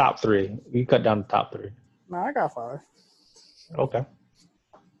 Or top 3. You cut down to top 3. Nah, I got 5. Okay.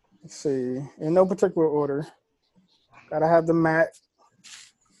 Let's see. In no particular order. Gotta have the mac.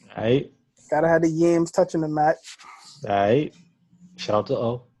 All right. Gotta have the yams touching the mac. All right. Shout out to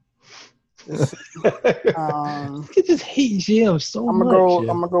O. Um, You just hate yams so I'm much.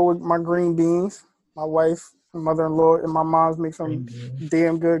 gonna go with my green beans. My wife, my mother-in-law, and my mom's make some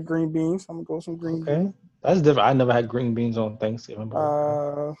damn good green beans. I'm gonna go with some green beans. Okay. That's different. I never had green beans on Thanksgiving.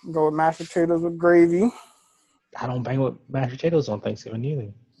 Go with mashed potatoes with gravy. I don't bang with mashed potatoes on Thanksgiving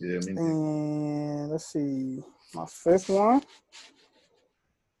either. Yeah, I mean, And let's see, my 5th one.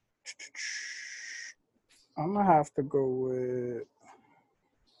 I'm gonna have to go with.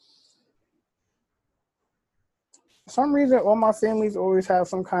 For some reason, all my families always have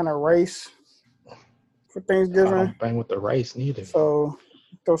some kind of rice for I Thanksgiving. don't bang with the rice neither. So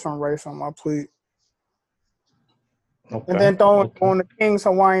throw some rice on my plate. Okay. And then throwing Okay. on the King's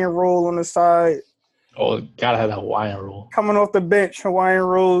Hawaiian roll on the side. Oh, gotta have that Hawaiian roll. Coming off the bench, Hawaiian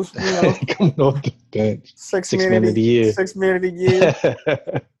rolls, Coming off the bench. 6 6 men of the year. 6 men of the year.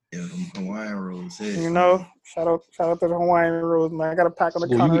 Yeah, them Hawaiian rolls. Yeah. You know, shout out to the Hawaiian rolls, man. I got a pack on the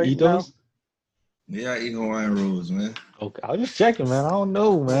School, counter you right eat now. those? Yeah, I eat Hawaiian rolls, man. Okay, I was just checking, man. I don't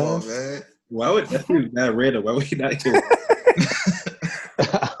know, Come man. on, man. why would that dude not red? Why would he not do it?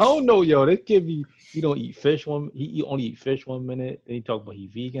 I don't know, yo. This kid he don't eat fish he only eat fish 1 minute. Then he talk about he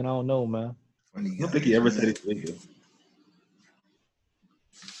vegan. I don't know, man. Funny I don't guy, think he ever man. said he's vegan.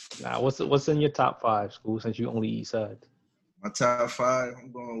 Nah, what's in your top 5, School, since you only eat sides? My top 5,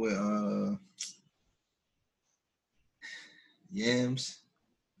 I'm going with yams,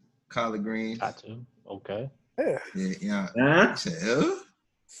 collard greens. Got to. Okay. Yeah. Yeah. Huh? I said, ew?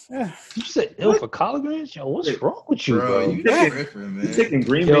 Yeah. You said ill for collard greens? Yo, what's wrong with you, Bro, bro? you tripping, You man. taking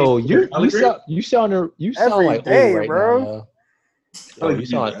green Yo, beans? you collard greens? sound Every like day, old right bro. now. Yo, you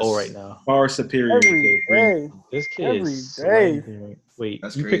sound like old right now. Far superior Every to green. day. This kid Every is day. slaying. Wait,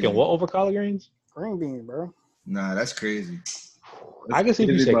 That's you crazy. picking what over collard greens? Green bean, bro. Nah, that's crazy. I can see if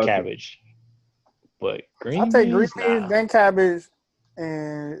you crazy said about cabbage, but green I'll take green beans, beans, nah. then cabbage,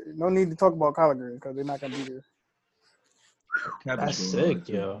 and no need to talk about collard greens because they're not gonna be there. Cabbage That's go hard, sick,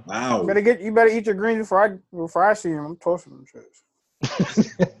 too. yo. Wow. You better eat your greens before I see them. I'm tossing them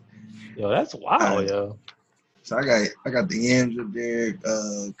shits. Yo, that's wild, yo. So I got the yams up there,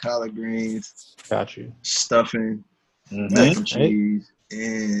 collard greens, Got you. stuffing, Mhm. mac and cheese,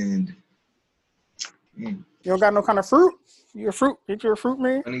 and You don't got no kind of fruit? You a fruit? Get you a fruit,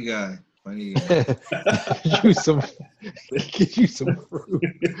 man. funny guy. Get you some fruit.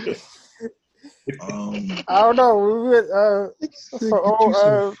 I don't know. We went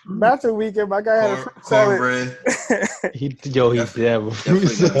for bachelor weekend. My guy had a fruit salad. cornbread. He did have a fruit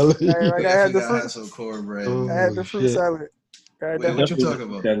Definitely salad. Hey, I had the Definitely gotta fruit. have some cornbred. Oh. I had the fruit shit. salad. I had Wait, that what you talking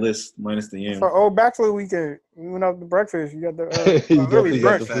about? That list minus the yam. for bachelor weekend. We went up to breakfast. You got the He really definitely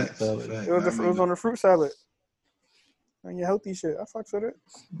got the brunch. fruit Facts, salad. facts. It was, I it was on the fruit salad. And your healthy shit. I fucks with it.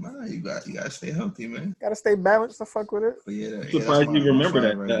 Nah, you gotta stay healthy, man. Gotta stay balanced. I fuck with it. But yeah, I'm that's surprised my- you remember my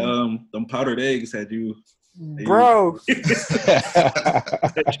that. right The, now. them powdered eggs had you Bro,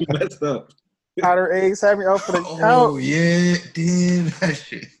 had you messed up. powdered eggs had me out for the Oh count. yeah, damn that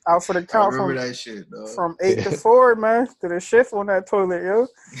shit. Out for the I count remember from that shit, dog. from 8 to 4, man. To the shift on that toilet, yo.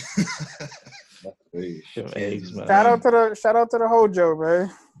 Them eggs, man. Shout out to the Hojo,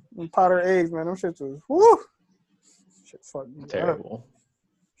 man. Them powdered eggs, man. Them shits was woo. Shit fucked me up. Terrible.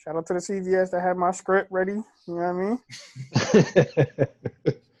 Shout out to the CVS that had my script ready. You know what I mean?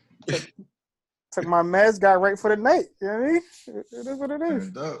 Took my meds, got right for the night. You know what I mean? It is what it is.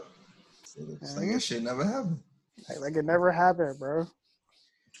 Turned up. It's like that shit never happened. Like it never happened, bro.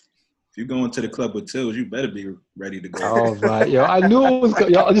 If you go into the club with Tills, you better be ready to go. Oh my, yo, I knew it was.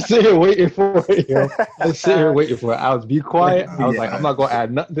 Yo, I just sit here waiting for it. Yo, I just sit here waiting for it. I was be quiet. I was like, I'm not gonna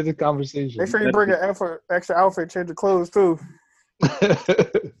add nothing to the conversation. Make sure you bring an extra outfit, change your clothes too.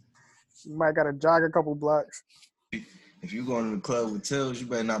 You might gotta jog a couple blocks. If you going to the club with Tills, you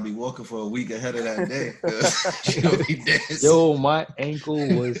better not be walking for a week ahead of that day. 'Cause you gonna be dancing. Yo, my ankle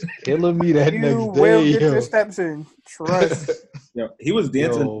was killing me that You next will day. get Yo. your steps in. Trust. Yo, he was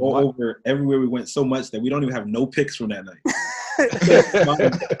dancing Yo, all my- over everywhere we went so much that we don't even have no pics from that night.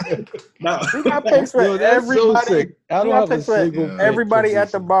 No. We got pics for Yo, that's so everybody. sick. I We don't got have a pics for single pic everybody from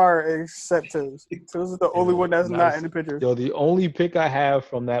at the this. bar except Tills. Tills is the only one that's not in the picture. Yo, the only pic I have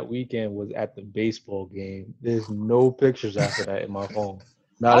from that weekend was at the baseball game. There's no pictures after that in my phone. I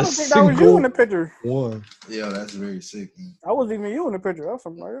Not a don't think that was you in single the picture. one. Yo, that's very sick. Man. I wasn't even you in the picture. I was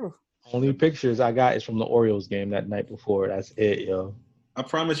something like you. Only pictures I got is from the Orioles game that night before. That's it, yo. I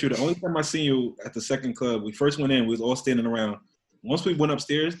promise you, the only time I seen you at the second club, we first went in, we was all standing around. Once we went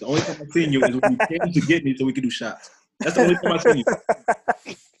upstairs, the only time I seen you is when you came to get me so we could do shots. That's the only time I seen you.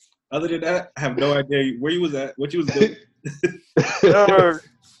 Other than that, I have no idea where you was at, what you was doing.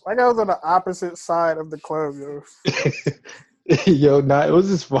 Like I was on the opposite side of the club, yo. Yo, nah, it was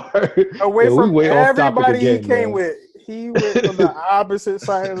as far Away yo, we from way off topic everybody again, he came yo. with. He went on the opposite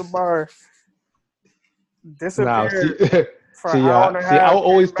side of the bar. Nah, Disappeared for see, an hour and a half. I'll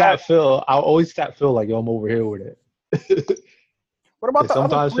always came back. tap Phil. I'll always tap Phil like, yo, I'm over here with it. What about the other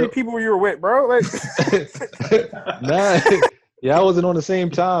Sometimes three Phil- people you were with, bro? Like, Nah, yeah, I wasn't on the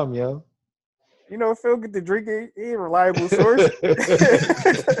same time, yo. you know, Phil get the drinking. He ain't a reliable source.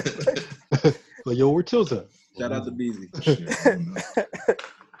 But yo, we're Tilda. Shout out to Beezy.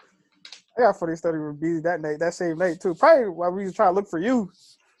 I got funny story with Beezy that same night too. Probably while we was trying to look for you.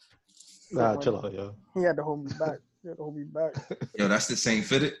 Nah, chill out, yo. He had to hold me back. Yo, that's the same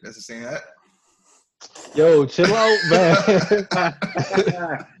fitted. That's the same hat. Yo, chill out, man.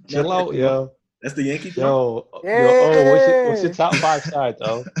 Chill out, yo. That's the Yankee drum? Yo, Yeah. what's your top 5 sides,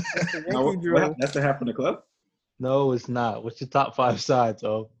 though? That's the No, Yankee drill. that's the half in the club? No, it's not. What's your top 5 sides,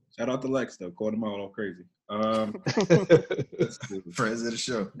 though? Shout out to Lex, though. Called him out all crazy. Friends of the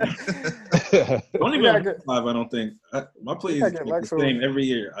show. Don't even gotta have get- 5, I don't think. My plays gotta is get the Lex same every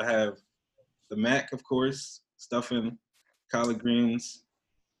year. I have the mac, of course, stuffing, collard greens.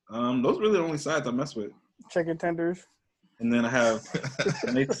 Those are really the only sides I mess with. Chicken tenders. And then I have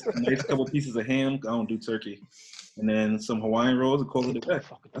a nice couple pieces of ham. I don't do turkey. And then some Hawaiian rolls and call it a day.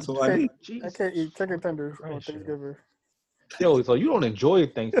 That's all I need. I can't eat chicken tenders on Thanksgiving. Yo, so you don't enjoy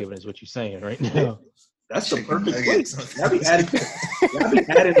Thanksgiving is what you're saying right now. That's the Chicken perfect nuggets. plate. Y'all be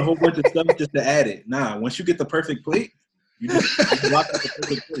adding a whole bunch of stuff just to add it. Nah, once you get the perfect plate, you just lock up the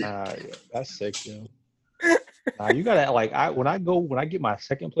perfect plate. Nah, yeah, that's sick, yo. Nah, you gotta like when I get my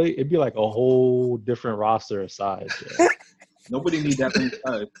second plate, it'd be like a whole different roster of sides. yo. Nobody need that many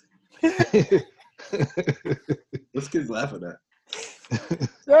sides. Those kids laugh at that.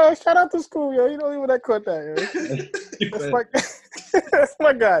 Yo, shout out to school, yo. You don't even that caught that, yo. That's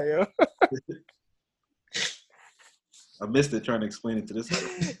my guy, yo. I missed it trying to explain it to this guy.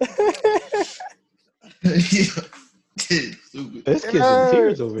 Stupid. This kid's in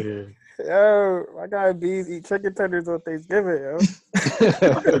tears over here. Yo, my guy Bees eat chicken tenders on Thanksgiving, yo.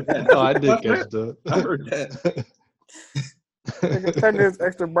 No, I did catch that. I heard that. Chicken tenders,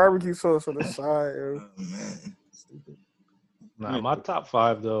 extra barbecue sauce on the side, yo. Oh, man. Nah, my top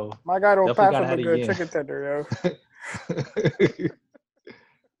 5 though. My guy don't Definitely pass gotta up a have it good again. chicken tender, yo.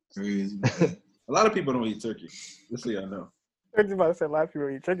 Crazy, man. A lot of people don't eat turkey. Just so y'all know. I was about to say a lot of people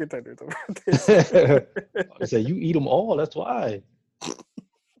eat chicken tenders. I said you eat them all. That's why.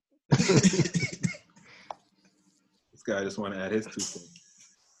 This guy just want to add his 2 cents.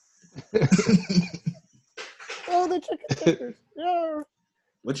 Oh, the chicken tenders, yo.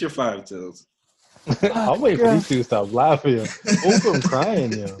 What's your 5, Tills? I'm waiting for these two to stop laughing. Both of them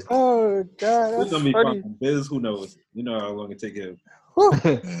crying, yo. Oh God, Who's that's gonna be funny. fine? Biz, who knows? You know how long it take him.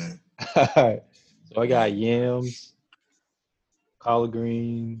 Man. Alright. So I got yams, collard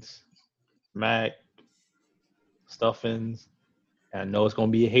greens, mac, stuffings. And I know it's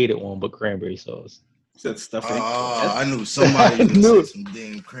gonna be a hated one, but cranberry sauce. You said stuffing. Oh, I knew somebody was knew gonna it. say some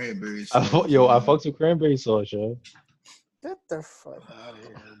damn cranberries. I fucked with cranberry sauce, yo. Get the fuck out of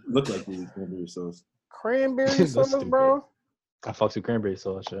here. Look like you eat cranberry sauce. Cranberry That's sauce, stupid. bro. I fucked with cranberry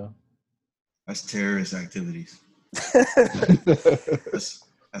sauce, yo. That's terrorist activities.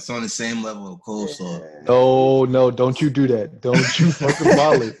 That's on the same level of coleslaw. No, don't you do that. Don't you fucking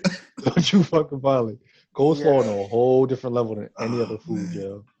violate. Don't you fucking violate. Coleslaw on a whole different level than any other food, man.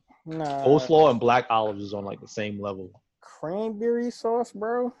 yo. Nah. Coleslaw and black olives is on like the same level. Cranberry sauce,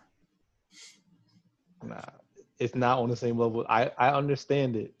 bro. Nah, it's not on the same level. I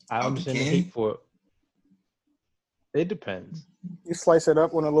understand it. I Out the understand the can? hate for it. It depends. You slice it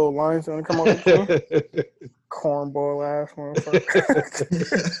up when the little lines don't come out the cornball ass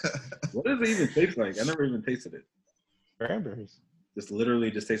motherfucker. What does it even taste like? I never even tasted it. Cranberries. Just literally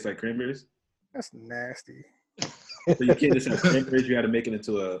just tastes like cranberries. That's nasty. So you can't just have cranberries. You got to make it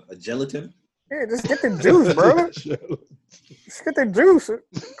into a gelatin. Yeah, just get the juice, bro. Just get the juice. It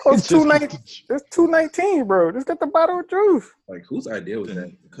costs it's $2.19, bro. Just get the bottle of juice. Like, whose idea was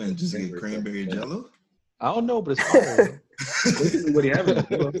that? Couldn't just get cranberry jello? I don't know, but it's fire. Basically what he having.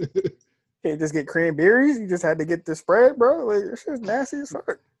 Can't just get cranberries. You just had to get the spread, bro. Like, this shit's nasty as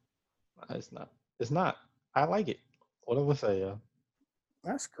fuck. It's not. It's not. I like it. What do I say, yeah?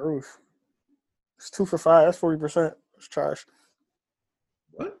 That's gross. It's 2 for $5. That's 40%. It's trash.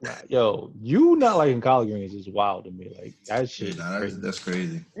 What? Yo, you not liking collard greens is wild to me. Like that shit. That's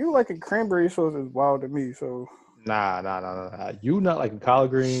crazy. You liking cranberry sauce is wild to me. So Nah. You not liking collard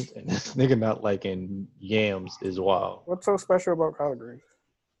greens and this nigga not liking yams is wild. what's so special about collard greens?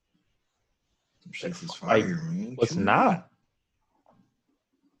 Shit is fire, Like, man. what's not?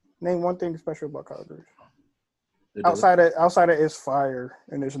 Name one thing special about collard greens. It Outside of it's fire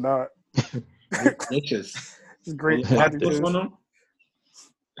and it's not. delicious. It's great. Hot sauce on them?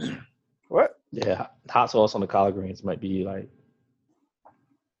 What? Yeah, hot sauce on the collard greens might be like.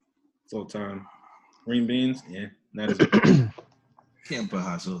 Full time. Green beans? Yeah. Not as good. Can't put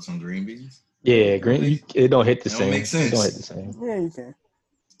hot sauce on green beans. Yeah, green. It don't hit the It same. don't make sense. It don't hit the same. Yeah, you can.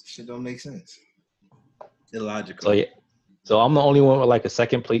 Shit don't make sense. Illogical. So yeah, so I'm the only one with like a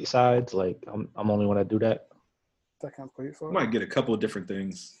second plate sides. Like I'm the only one that do that. Second plate I sauce. might get a couple of different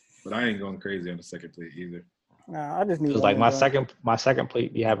things, but I ain't going crazy on the second plate either. Nah, I just need. Cause one like my and done. second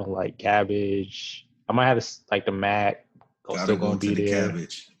plate be having like cabbage. I might have like the mac. Gotta Still go gonna to be the there.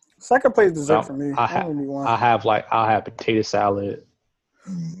 cabbage. Second plate is dessert I'll- for me. I I ha- only need one. I'll have potato salad.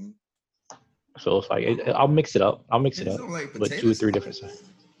 Mm-hmm. So it's like I'll mix it up. I'll mix it You up don't like with potato 2 or 3 salad? different sides.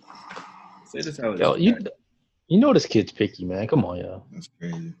 Say this how Yo, you know this kid's picky, man. Come on, yo. That's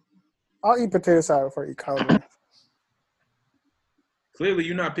crazy. I'll eat potato salad before I eat collard greens. Clearly,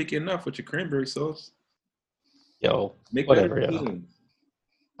 you're not picky enough with your cranberry sauce. Yo, Make whatever, better yo.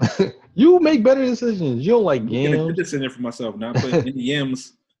 decisions. You make better decisions. You don't like I'm getting a yams. goodness in there for myself, not putting any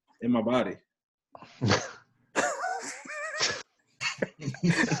yams in my body.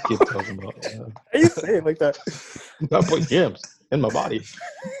 Kid talking about. How you say it like that? Not putting yams in my body.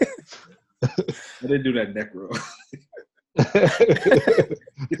 I didn't do that neck roll.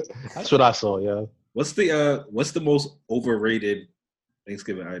 That's what I saw, yo. What's the most overrated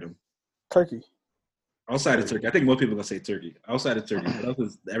Thanksgiving item? Turkey. Outside of turkey. I think most people are gonna say turkey. Outside of turkey. What else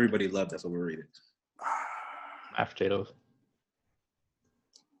is everybody love that's overrated? Mashed potatoes.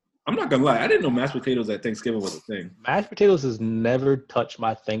 I'm not gonna lie, I didn't know mashed potatoes at Thanksgiving was a thing. Mashed potatoes has never touched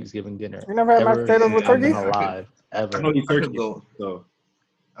my Thanksgiving dinner. You never had mashed Ever potatoes with since I've turkey? been alive, I ever. know you turkey, could go. so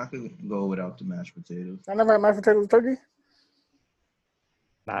I could go without the mashed potatoes. I never had mashed potatoes with turkey.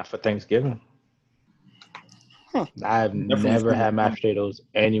 Not for Thanksgiving. Huh. I've Definitely never something. had mashed potatoes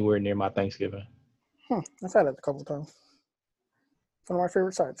anywhere near my Thanksgiving. I've had it a couple times. It's one of my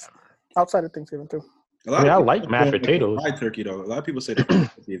favorite sides. Outside of Thanksgiving too. a lot I mean, of I people like mashed don't the potatoes. fried turkey though. A lot of people say the fried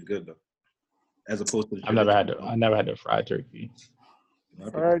turkey is good though, as opposed to. The I never had the fried turkey. A lot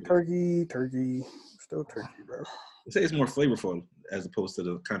of people Fried say- turkey. Still turkey, bro. They say it's more flavorful as opposed to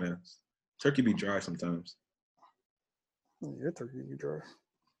the kind of turkey be dry sometimes. Your turkey be dry.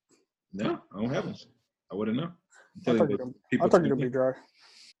 No, I don't have them. I wouldn't know. I'm My telling turkey you, don't, people my turkey don't be dry.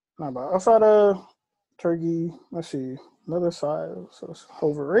 Nah, but outside of turkey, let's see. Another side. So it's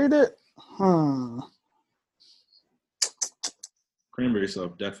overrated. cranberry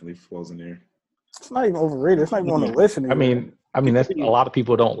sauce definitely falls in there. It's not even overrated. It's not even on the list I anymore. mean that's a lot of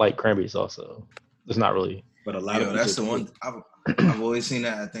people don't like cranberry sauce, so it's not really. But a lot of Yo, people that's the do. one. I've always seen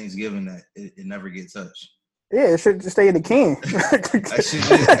that at Thanksgiving that it never gets touched. Yeah, it should just stay in the can.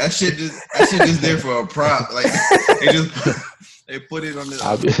 That shit just there for a prop. Like they put it on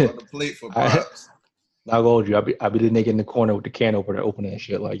the plate for props. I'll go with you. I'll be the nigga in the corner with the can opener opening that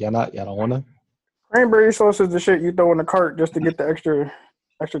shit. Like y'all don't wanna. Cranberry sauce is the shit you throw in the cart just to get the extra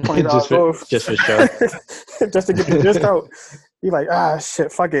 $20 off. just for sure. Just to get the discount. You like, shit,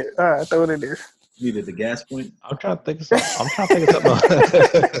 fuck it. Throw it in there. Needed the gas point. I'm trying to think of something.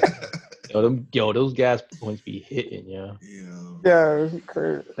 Yo, those gas points be hitting, yeah. Yeah,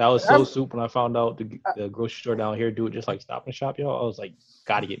 crazy. That was so soup when I found out the grocery store down here do it just like Stop and Shop, y'all. I was like,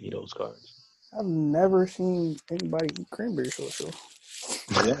 gotta get me those cards. I've never seen anybody eat cranberry sauce. So.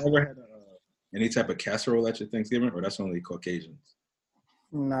 Have y'all ever had any type of casserole at your Thanksgiving, or that's only Caucasians?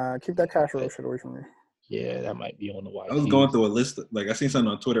 Nah, keep that casserole shit away from me. Yeah, that might be on the YT. I was going through a list. Like I seen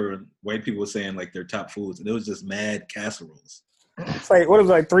something on Twitter, and white people were saying like their top foods, and it was just mad casseroles. It's like what is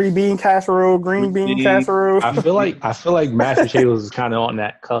it, like 3-bean casserole, green bean casserole. I feel like mashed potatoes is kind of on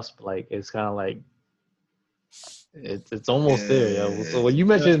that cusp. Like it's kind of like it's almost there, yo. So when you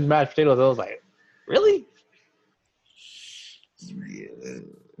mentioned mashed potatoes, I was like, really? Yeah.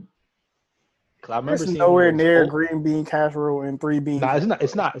 Cause I remember It's seeing nowhere near green bean casserole and 3-bean. Nah,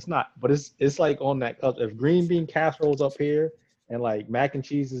 it's not. But it's like on that cusp. If green bean casserole's up here and like mac and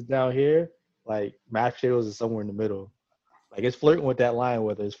cheese is down here, like mashed potatoes is somewhere in the middle. Like it's flirting with that line,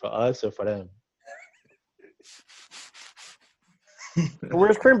 whether it's for us or for them.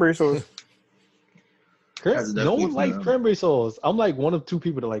 Where's cranberry sauce? No one likes cranberry sauce. I'm like one of two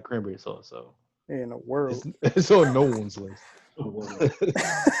people that like cranberry sauce. So in the world, it's on no one's list.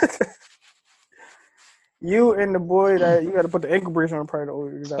 You and the boy that you got to put the ankle brace on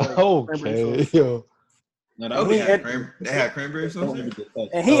probably. Okay, yo. No, they had cranberry sauce,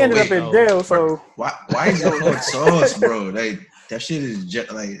 and he ended up in jail. So why is it called sauce, bro? Like that shit is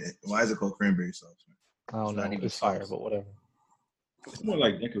like why is it called cranberry sauce? I don't know. It's fire, but whatever. It's more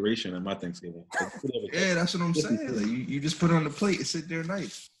like decoration at my Thanksgiving. Yeah, that's what I'm saying. Like you just put it on the plate and sit there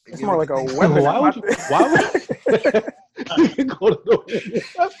nice. It's more like a weapon. Why would you go to the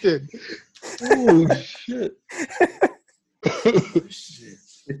weapon? Oh shit! Shit.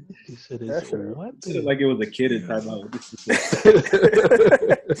 He said it's a weapon. Like it was a kid in time out.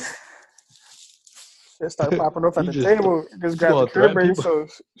 Just start popping up at the table. Just grab the cranberry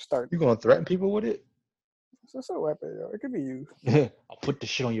sauce. You gonna threaten people with it? It's a weapon, yo. It could be used. I'll put the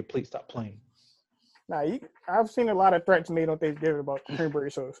shit on your plate. Stop playing. Nah, I've seen a lot of threats made on Thanksgiving about cranberry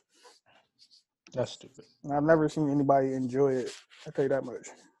sauce. That's stupid. I've never seen anybody enjoy it. I tell you that much.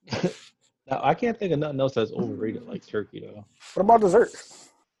 Now, I can't think of nothing else that's overrated like turkey, though. What about dessert?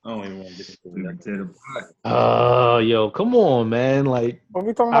 I don't even want to get into that. Yo, come on, man! Like, what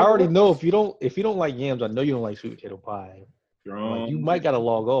we talking about? I already know if you don't like yams, I know you don't like sweet potato pie. Like, you might gotta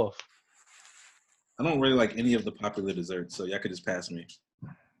log off. I don't really like any of the popular desserts, so y'all could just pass me.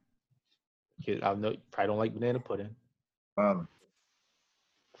 I know you probably don't like banana pudding. What's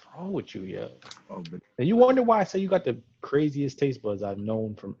wrong with you, yo? And you wonder why I say you got the craziest taste buds I've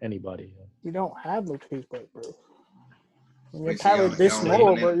known from anybody. You don't have no taste buds, bro. When your palate this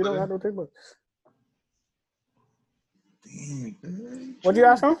small, bro, you don't have no taste buds. Damn. What'd you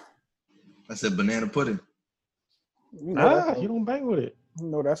ask him? I said banana pudding. You don't bang with it.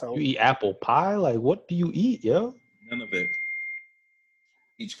 No, that's how you eat apple pie. Like, what do you eat, yo? None of it.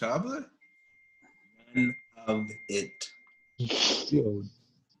 Peach cobbler? None of it. Yo,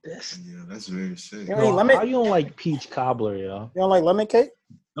 that's very sick. Yo, how you don't like peach cobbler, yo? You don't like lemon cake?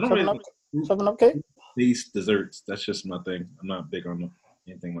 I don't really like 7-Up cake? These desserts. That's just my thing. I'm not big on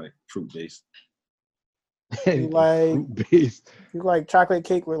anything like fruit based. You like chocolate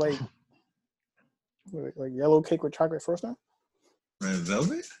cake with like yellow cake with chocolate frosting? Red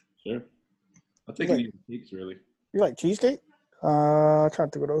velvet? Sure. I'll take any cakes, really. You like cheesecake? I'm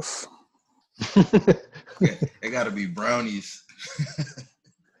trying to think of those. It got to be brownies.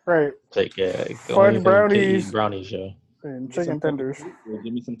 Right. Fudge brownies. Brownies, yo. And chicken tenders.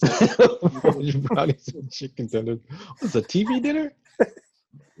 Give me some brownies and chicken tenders. What's a TV dinner?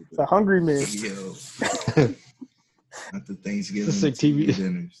 It's a hungry man. Yo. Not the Thanksgiving it's like TV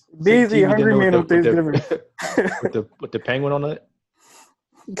dinners. Busy hungry man on Thanksgiving. With the penguin on it?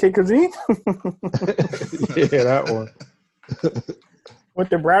 Cake cuisine? Yeah, that one. With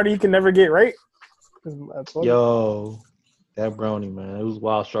the brownie you can never get right? Yo, that brownie, man. It was a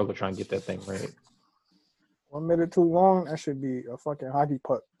wild struggle trying to get that thing right. 1 minute too long, that should be a fucking hockey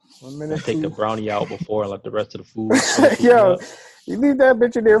puck. 1 minute. Take the brownie out before and let the rest of the food. Yo, you leave that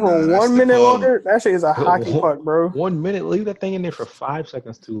bitch in there for 1 minute longer, that shit is a hockey puck, bro. 1 minute, leave that thing in there for 5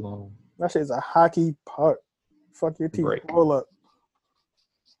 seconds too long. That shit is a hockey puck. Fuck your teeth. Roll up.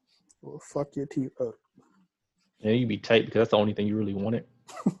 Or fuck your teeth up. And you be tight because that's the only thing you really wanted.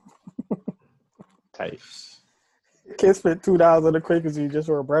 Tight. You can't spend $2 on a cake cuisine just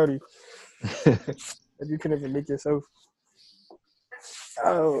for a brownie. That you can even make yourself.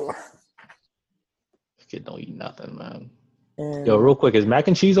 Oh. Kid don't eat nothing, man. And yo, real quick, is mac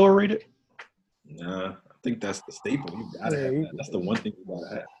and cheese overrated? Nah, I think that's the staple. You gotta have that. That's the one thing you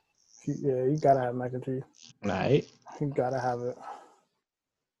gotta have. Yeah, you gotta have mac and cheese. Right. You gotta have it.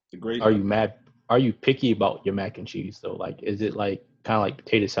 It's a great. Are you mad? Are you picky about your mac and cheese though? Like, is it like kind of like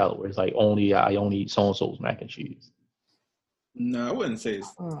potato salad where it's like I only eat so and so's mac and cheese? No, I wouldn't say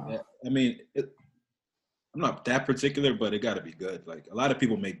it's. I mean, I'm not that particular, but it got to be good. Like a lot of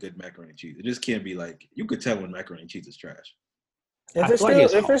people make good macaroni and cheese. It just can't be like you could tell when macaroni and cheese is trash.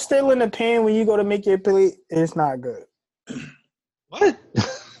 If it's still in the pan when you go to make your plate, it's not good. What?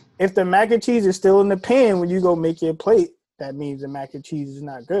 If the mac and cheese is still in the pan when you go make your plate, that means the mac and cheese is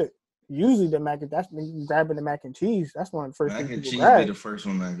not good. Usually that's grabbing the mac and cheese. That's one of the first things people grab. Mac and cheese be the first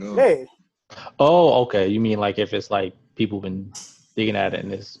one that goes. Yeah. Oh, okay. You mean like if it's like people been digging at it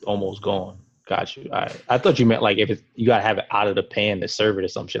and it's almost gone. Got you. I thought you meant like if it's you gotta have it out of the pan to serve it or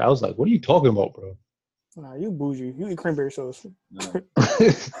some shit. I was like, what are you talking about, bro? Nah, you bougie. You eat cranberry sauce.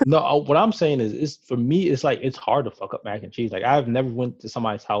 No, what I'm saying is for me, it's like it's hard to fuck up mac and cheese. Like I've never went to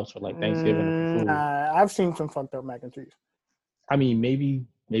somebody's house for like Thanksgiving or food. Nah, I've seen some fucked up mac and cheese. I mean, maybe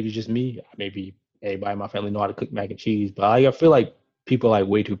just me. Maybe everybody in my family know how to cook mac and cheese, but I feel like people are like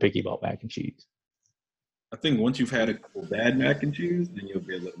way too picky about mac and cheese. I think once you've had a couple bad mac and cheese, then you'll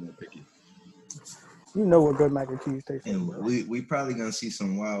be a little more picky. You know what good mac and cheese tastes like. And we probably gonna see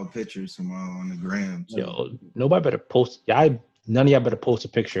some wild pictures tomorrow on the gram. So. Yo, nobody better post. None of y'all better post a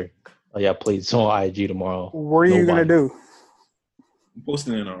picture of y'all plates on IG tomorrow. What are you gonna do? I'm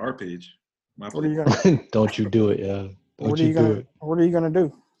posting it on our page. What are you gonna do? Don't you do it, yeah. What are you gonna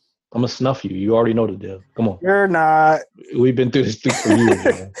do? I'm gonna snuff you. You already know the deal. Come on. You're not. We've been through this thing for years,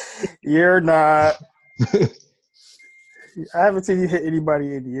 man. You're not. I haven't seen you hit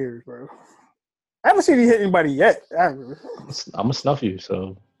anybody in years, bro. I haven't seen you hit anybody yet. I'm gonna snuff you,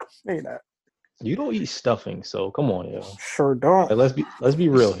 so. Ain't that. You don't eat stuffing, so come on, yo. Sure don't. Like, let's be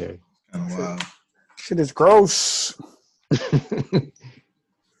real here. Oh, wow. Shit is gross. It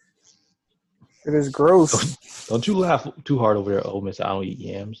is gross. Don't you laugh too hard over there, oh, Miss, I don't eat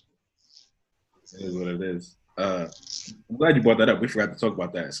yams. It is what it is. I'm glad you brought that up. We forgot to talk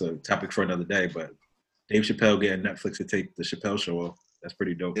about that. It's a topic for another day, but Dave Chappelle getting Netflix to take the Chappelle Show off. That's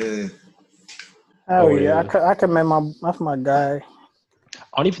pretty dope. Yeah. Yeah. I commend that's my guy.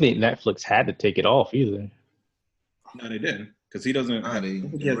 I don't even think Netflix had to take it off either. No, they didn't. Because he doesn't.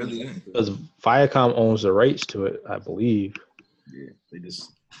 They really didn't. Because Viacom owns the rights to it, I believe. Yeah, they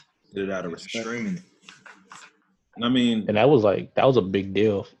just did it out of respect. Streaming it. I mean, and that was a big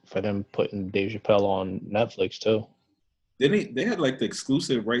deal for them putting Dave Chappelle on Netflix too. Didn't they had like the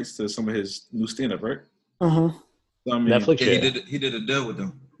exclusive rights to some of his new stand-up, right? Mm-hmm. So, I mean, Netflix. Yeah, he did a deal with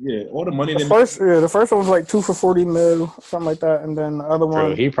them. Yeah, all the money. The first one was like 2 for $40 million, something like that, and then the other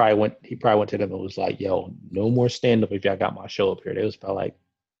one. He probably went to them and was like, "Yo, no more stand up if y'all got my show up here." They was probably like,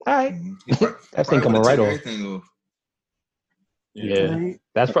 "All right, that thing coming right off." Yeah,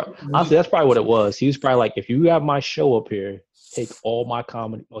 that's honestly that's probably what it was. He was probably like, "If you have my show up here, take all my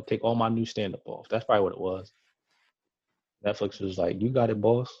comedy or take all my new stand up off." That's probably what it was. Netflix was like, "You got it,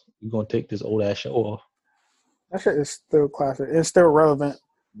 boss. You gonna take this old ass show off?" That shit is still classic. It's still relevant.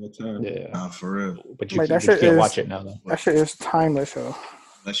 Yeah, nah, for real. But you can't watch it now, though. That shit is timeless, yo.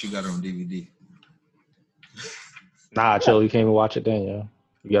 Unless you got it on DVD. Nah, chill. You can't even watch it then, yo.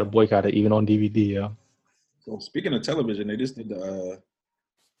 You gotta boycott it even on DVD, yo. So speaking of television, they just did the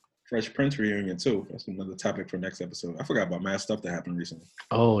Fresh Prince reunion too. That's another topic for next episode. I forgot about mad stuff that happened recently.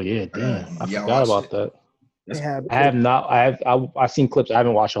 Oh yeah, damn. I forgot about that. I have not. I've seen clips. I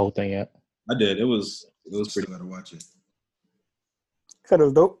haven't watched the whole thing yet. I did. It was pretty. Gotta watch it. Said it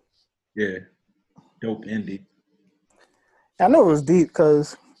was dope. Yeah, dope and deep. I know it was deep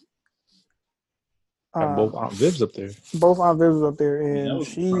because both Aunt Viv's up there. Both Aunt Viv's was up there, and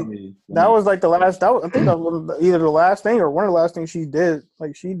yeah, that was like the last. I think that was either the last thing or one of the last things she did.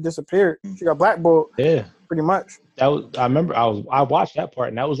 Like she disappeared. She got blackballed. Yeah, pretty much. That was. I remember. I watched that part,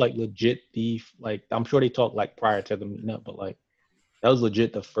 and that was like legit. Like I'm sure they talked like prior to them meeting up, but like that was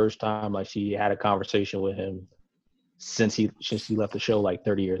legit the first time like she had a conversation with him since he left the show like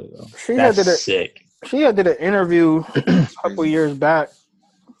 30 years ago. Sick. She had did an interview a couple years back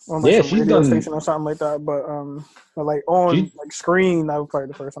on like some radio station or something like that. But like on like screen, that was probably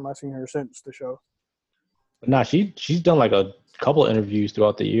the first time I've seen her since the show. Nah, she's done like a couple of interviews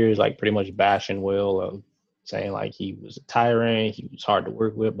throughout the years, like pretty much bashing Will, saying like he was a tyrant, he was hard to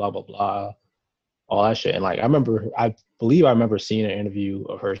work with, blah blah blah, all that shit. And like I believe I remember seeing an interview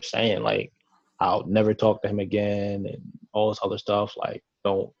of her saying like I'll never talk to him again and all this other stuff. Like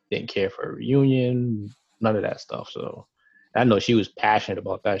didn't care for a reunion, none of that stuff. So I know she was passionate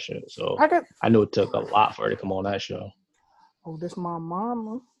about that shit. So I know it took a lot for her to come on that show. Oh, this my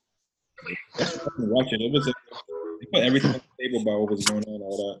mama. Watching it was they put everything on the table about what was going on,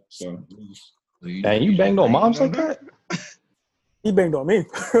 all that. So and you banged on moms like that? He banged on me.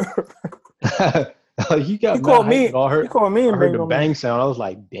 He called me. He called me and banged on me. I heard the bang sound. I was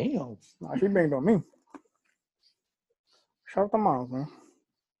like, damn. Nah, he banged on me. Shout out to moms, man.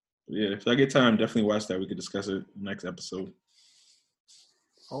 Yeah, if I get time, definitely watch that. We could discuss it next episode.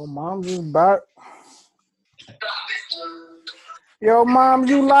 Oh, moms is back. Yo, mom,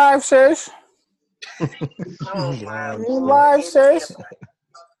 you live, sis? You live, sis?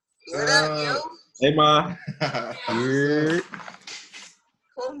 What up, yo? Hey, Ma.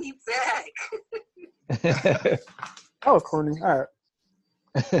 Pull me back. That was corny. All right.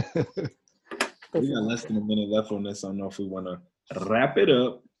 We got less than a minute left on this. I don't know if we want to wrap it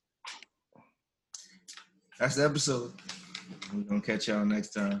up. That's the episode. We're gonna catch y'all next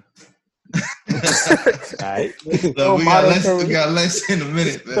time. All right. Look, we got less in a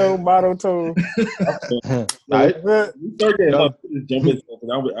minute, man. So bottle toe. All right. We start getting up. Just jump in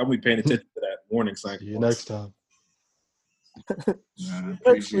because I'll be paying attention to that warning sign. See you next time. I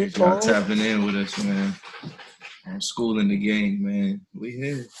appreciate y'all tapping in with us, man. On School in the Game, man. We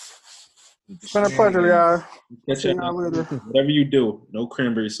here. It's been a pleasure, y'all. Catch See y'all y'all later. Whatever you do, no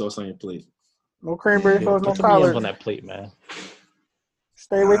cranberry sauce on your plate. No cranberry sauce, no Put some yams on collard. that plate, man.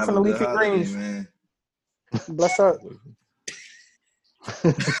 Stay away Have from a the good leafy holiday, greens. man. Bless up.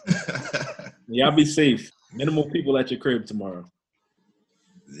 Y'all be safe. Minimal people at your crib tomorrow.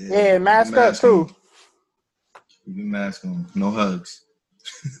 Yeah, mask up too. Keep your mask on. No hugs.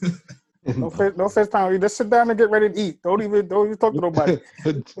 No fist pound. Just sit down and get ready to eat. Don't even talk to nobody.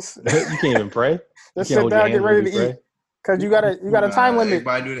 You can't even pray. Just sit down and get ready to eat. Cause you got a time limit.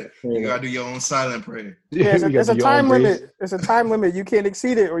 Everybody do that. You gotta do your own silent prayer. Yeah, it's a time limit. It's a time limit. You can't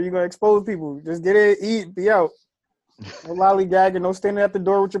exceed it, or you're gonna expose people. Just get in, eat, be out. No lollygagging, no standing at the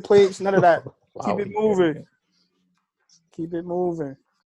door with your plates. None of that. Keep it moving. Keep it moving.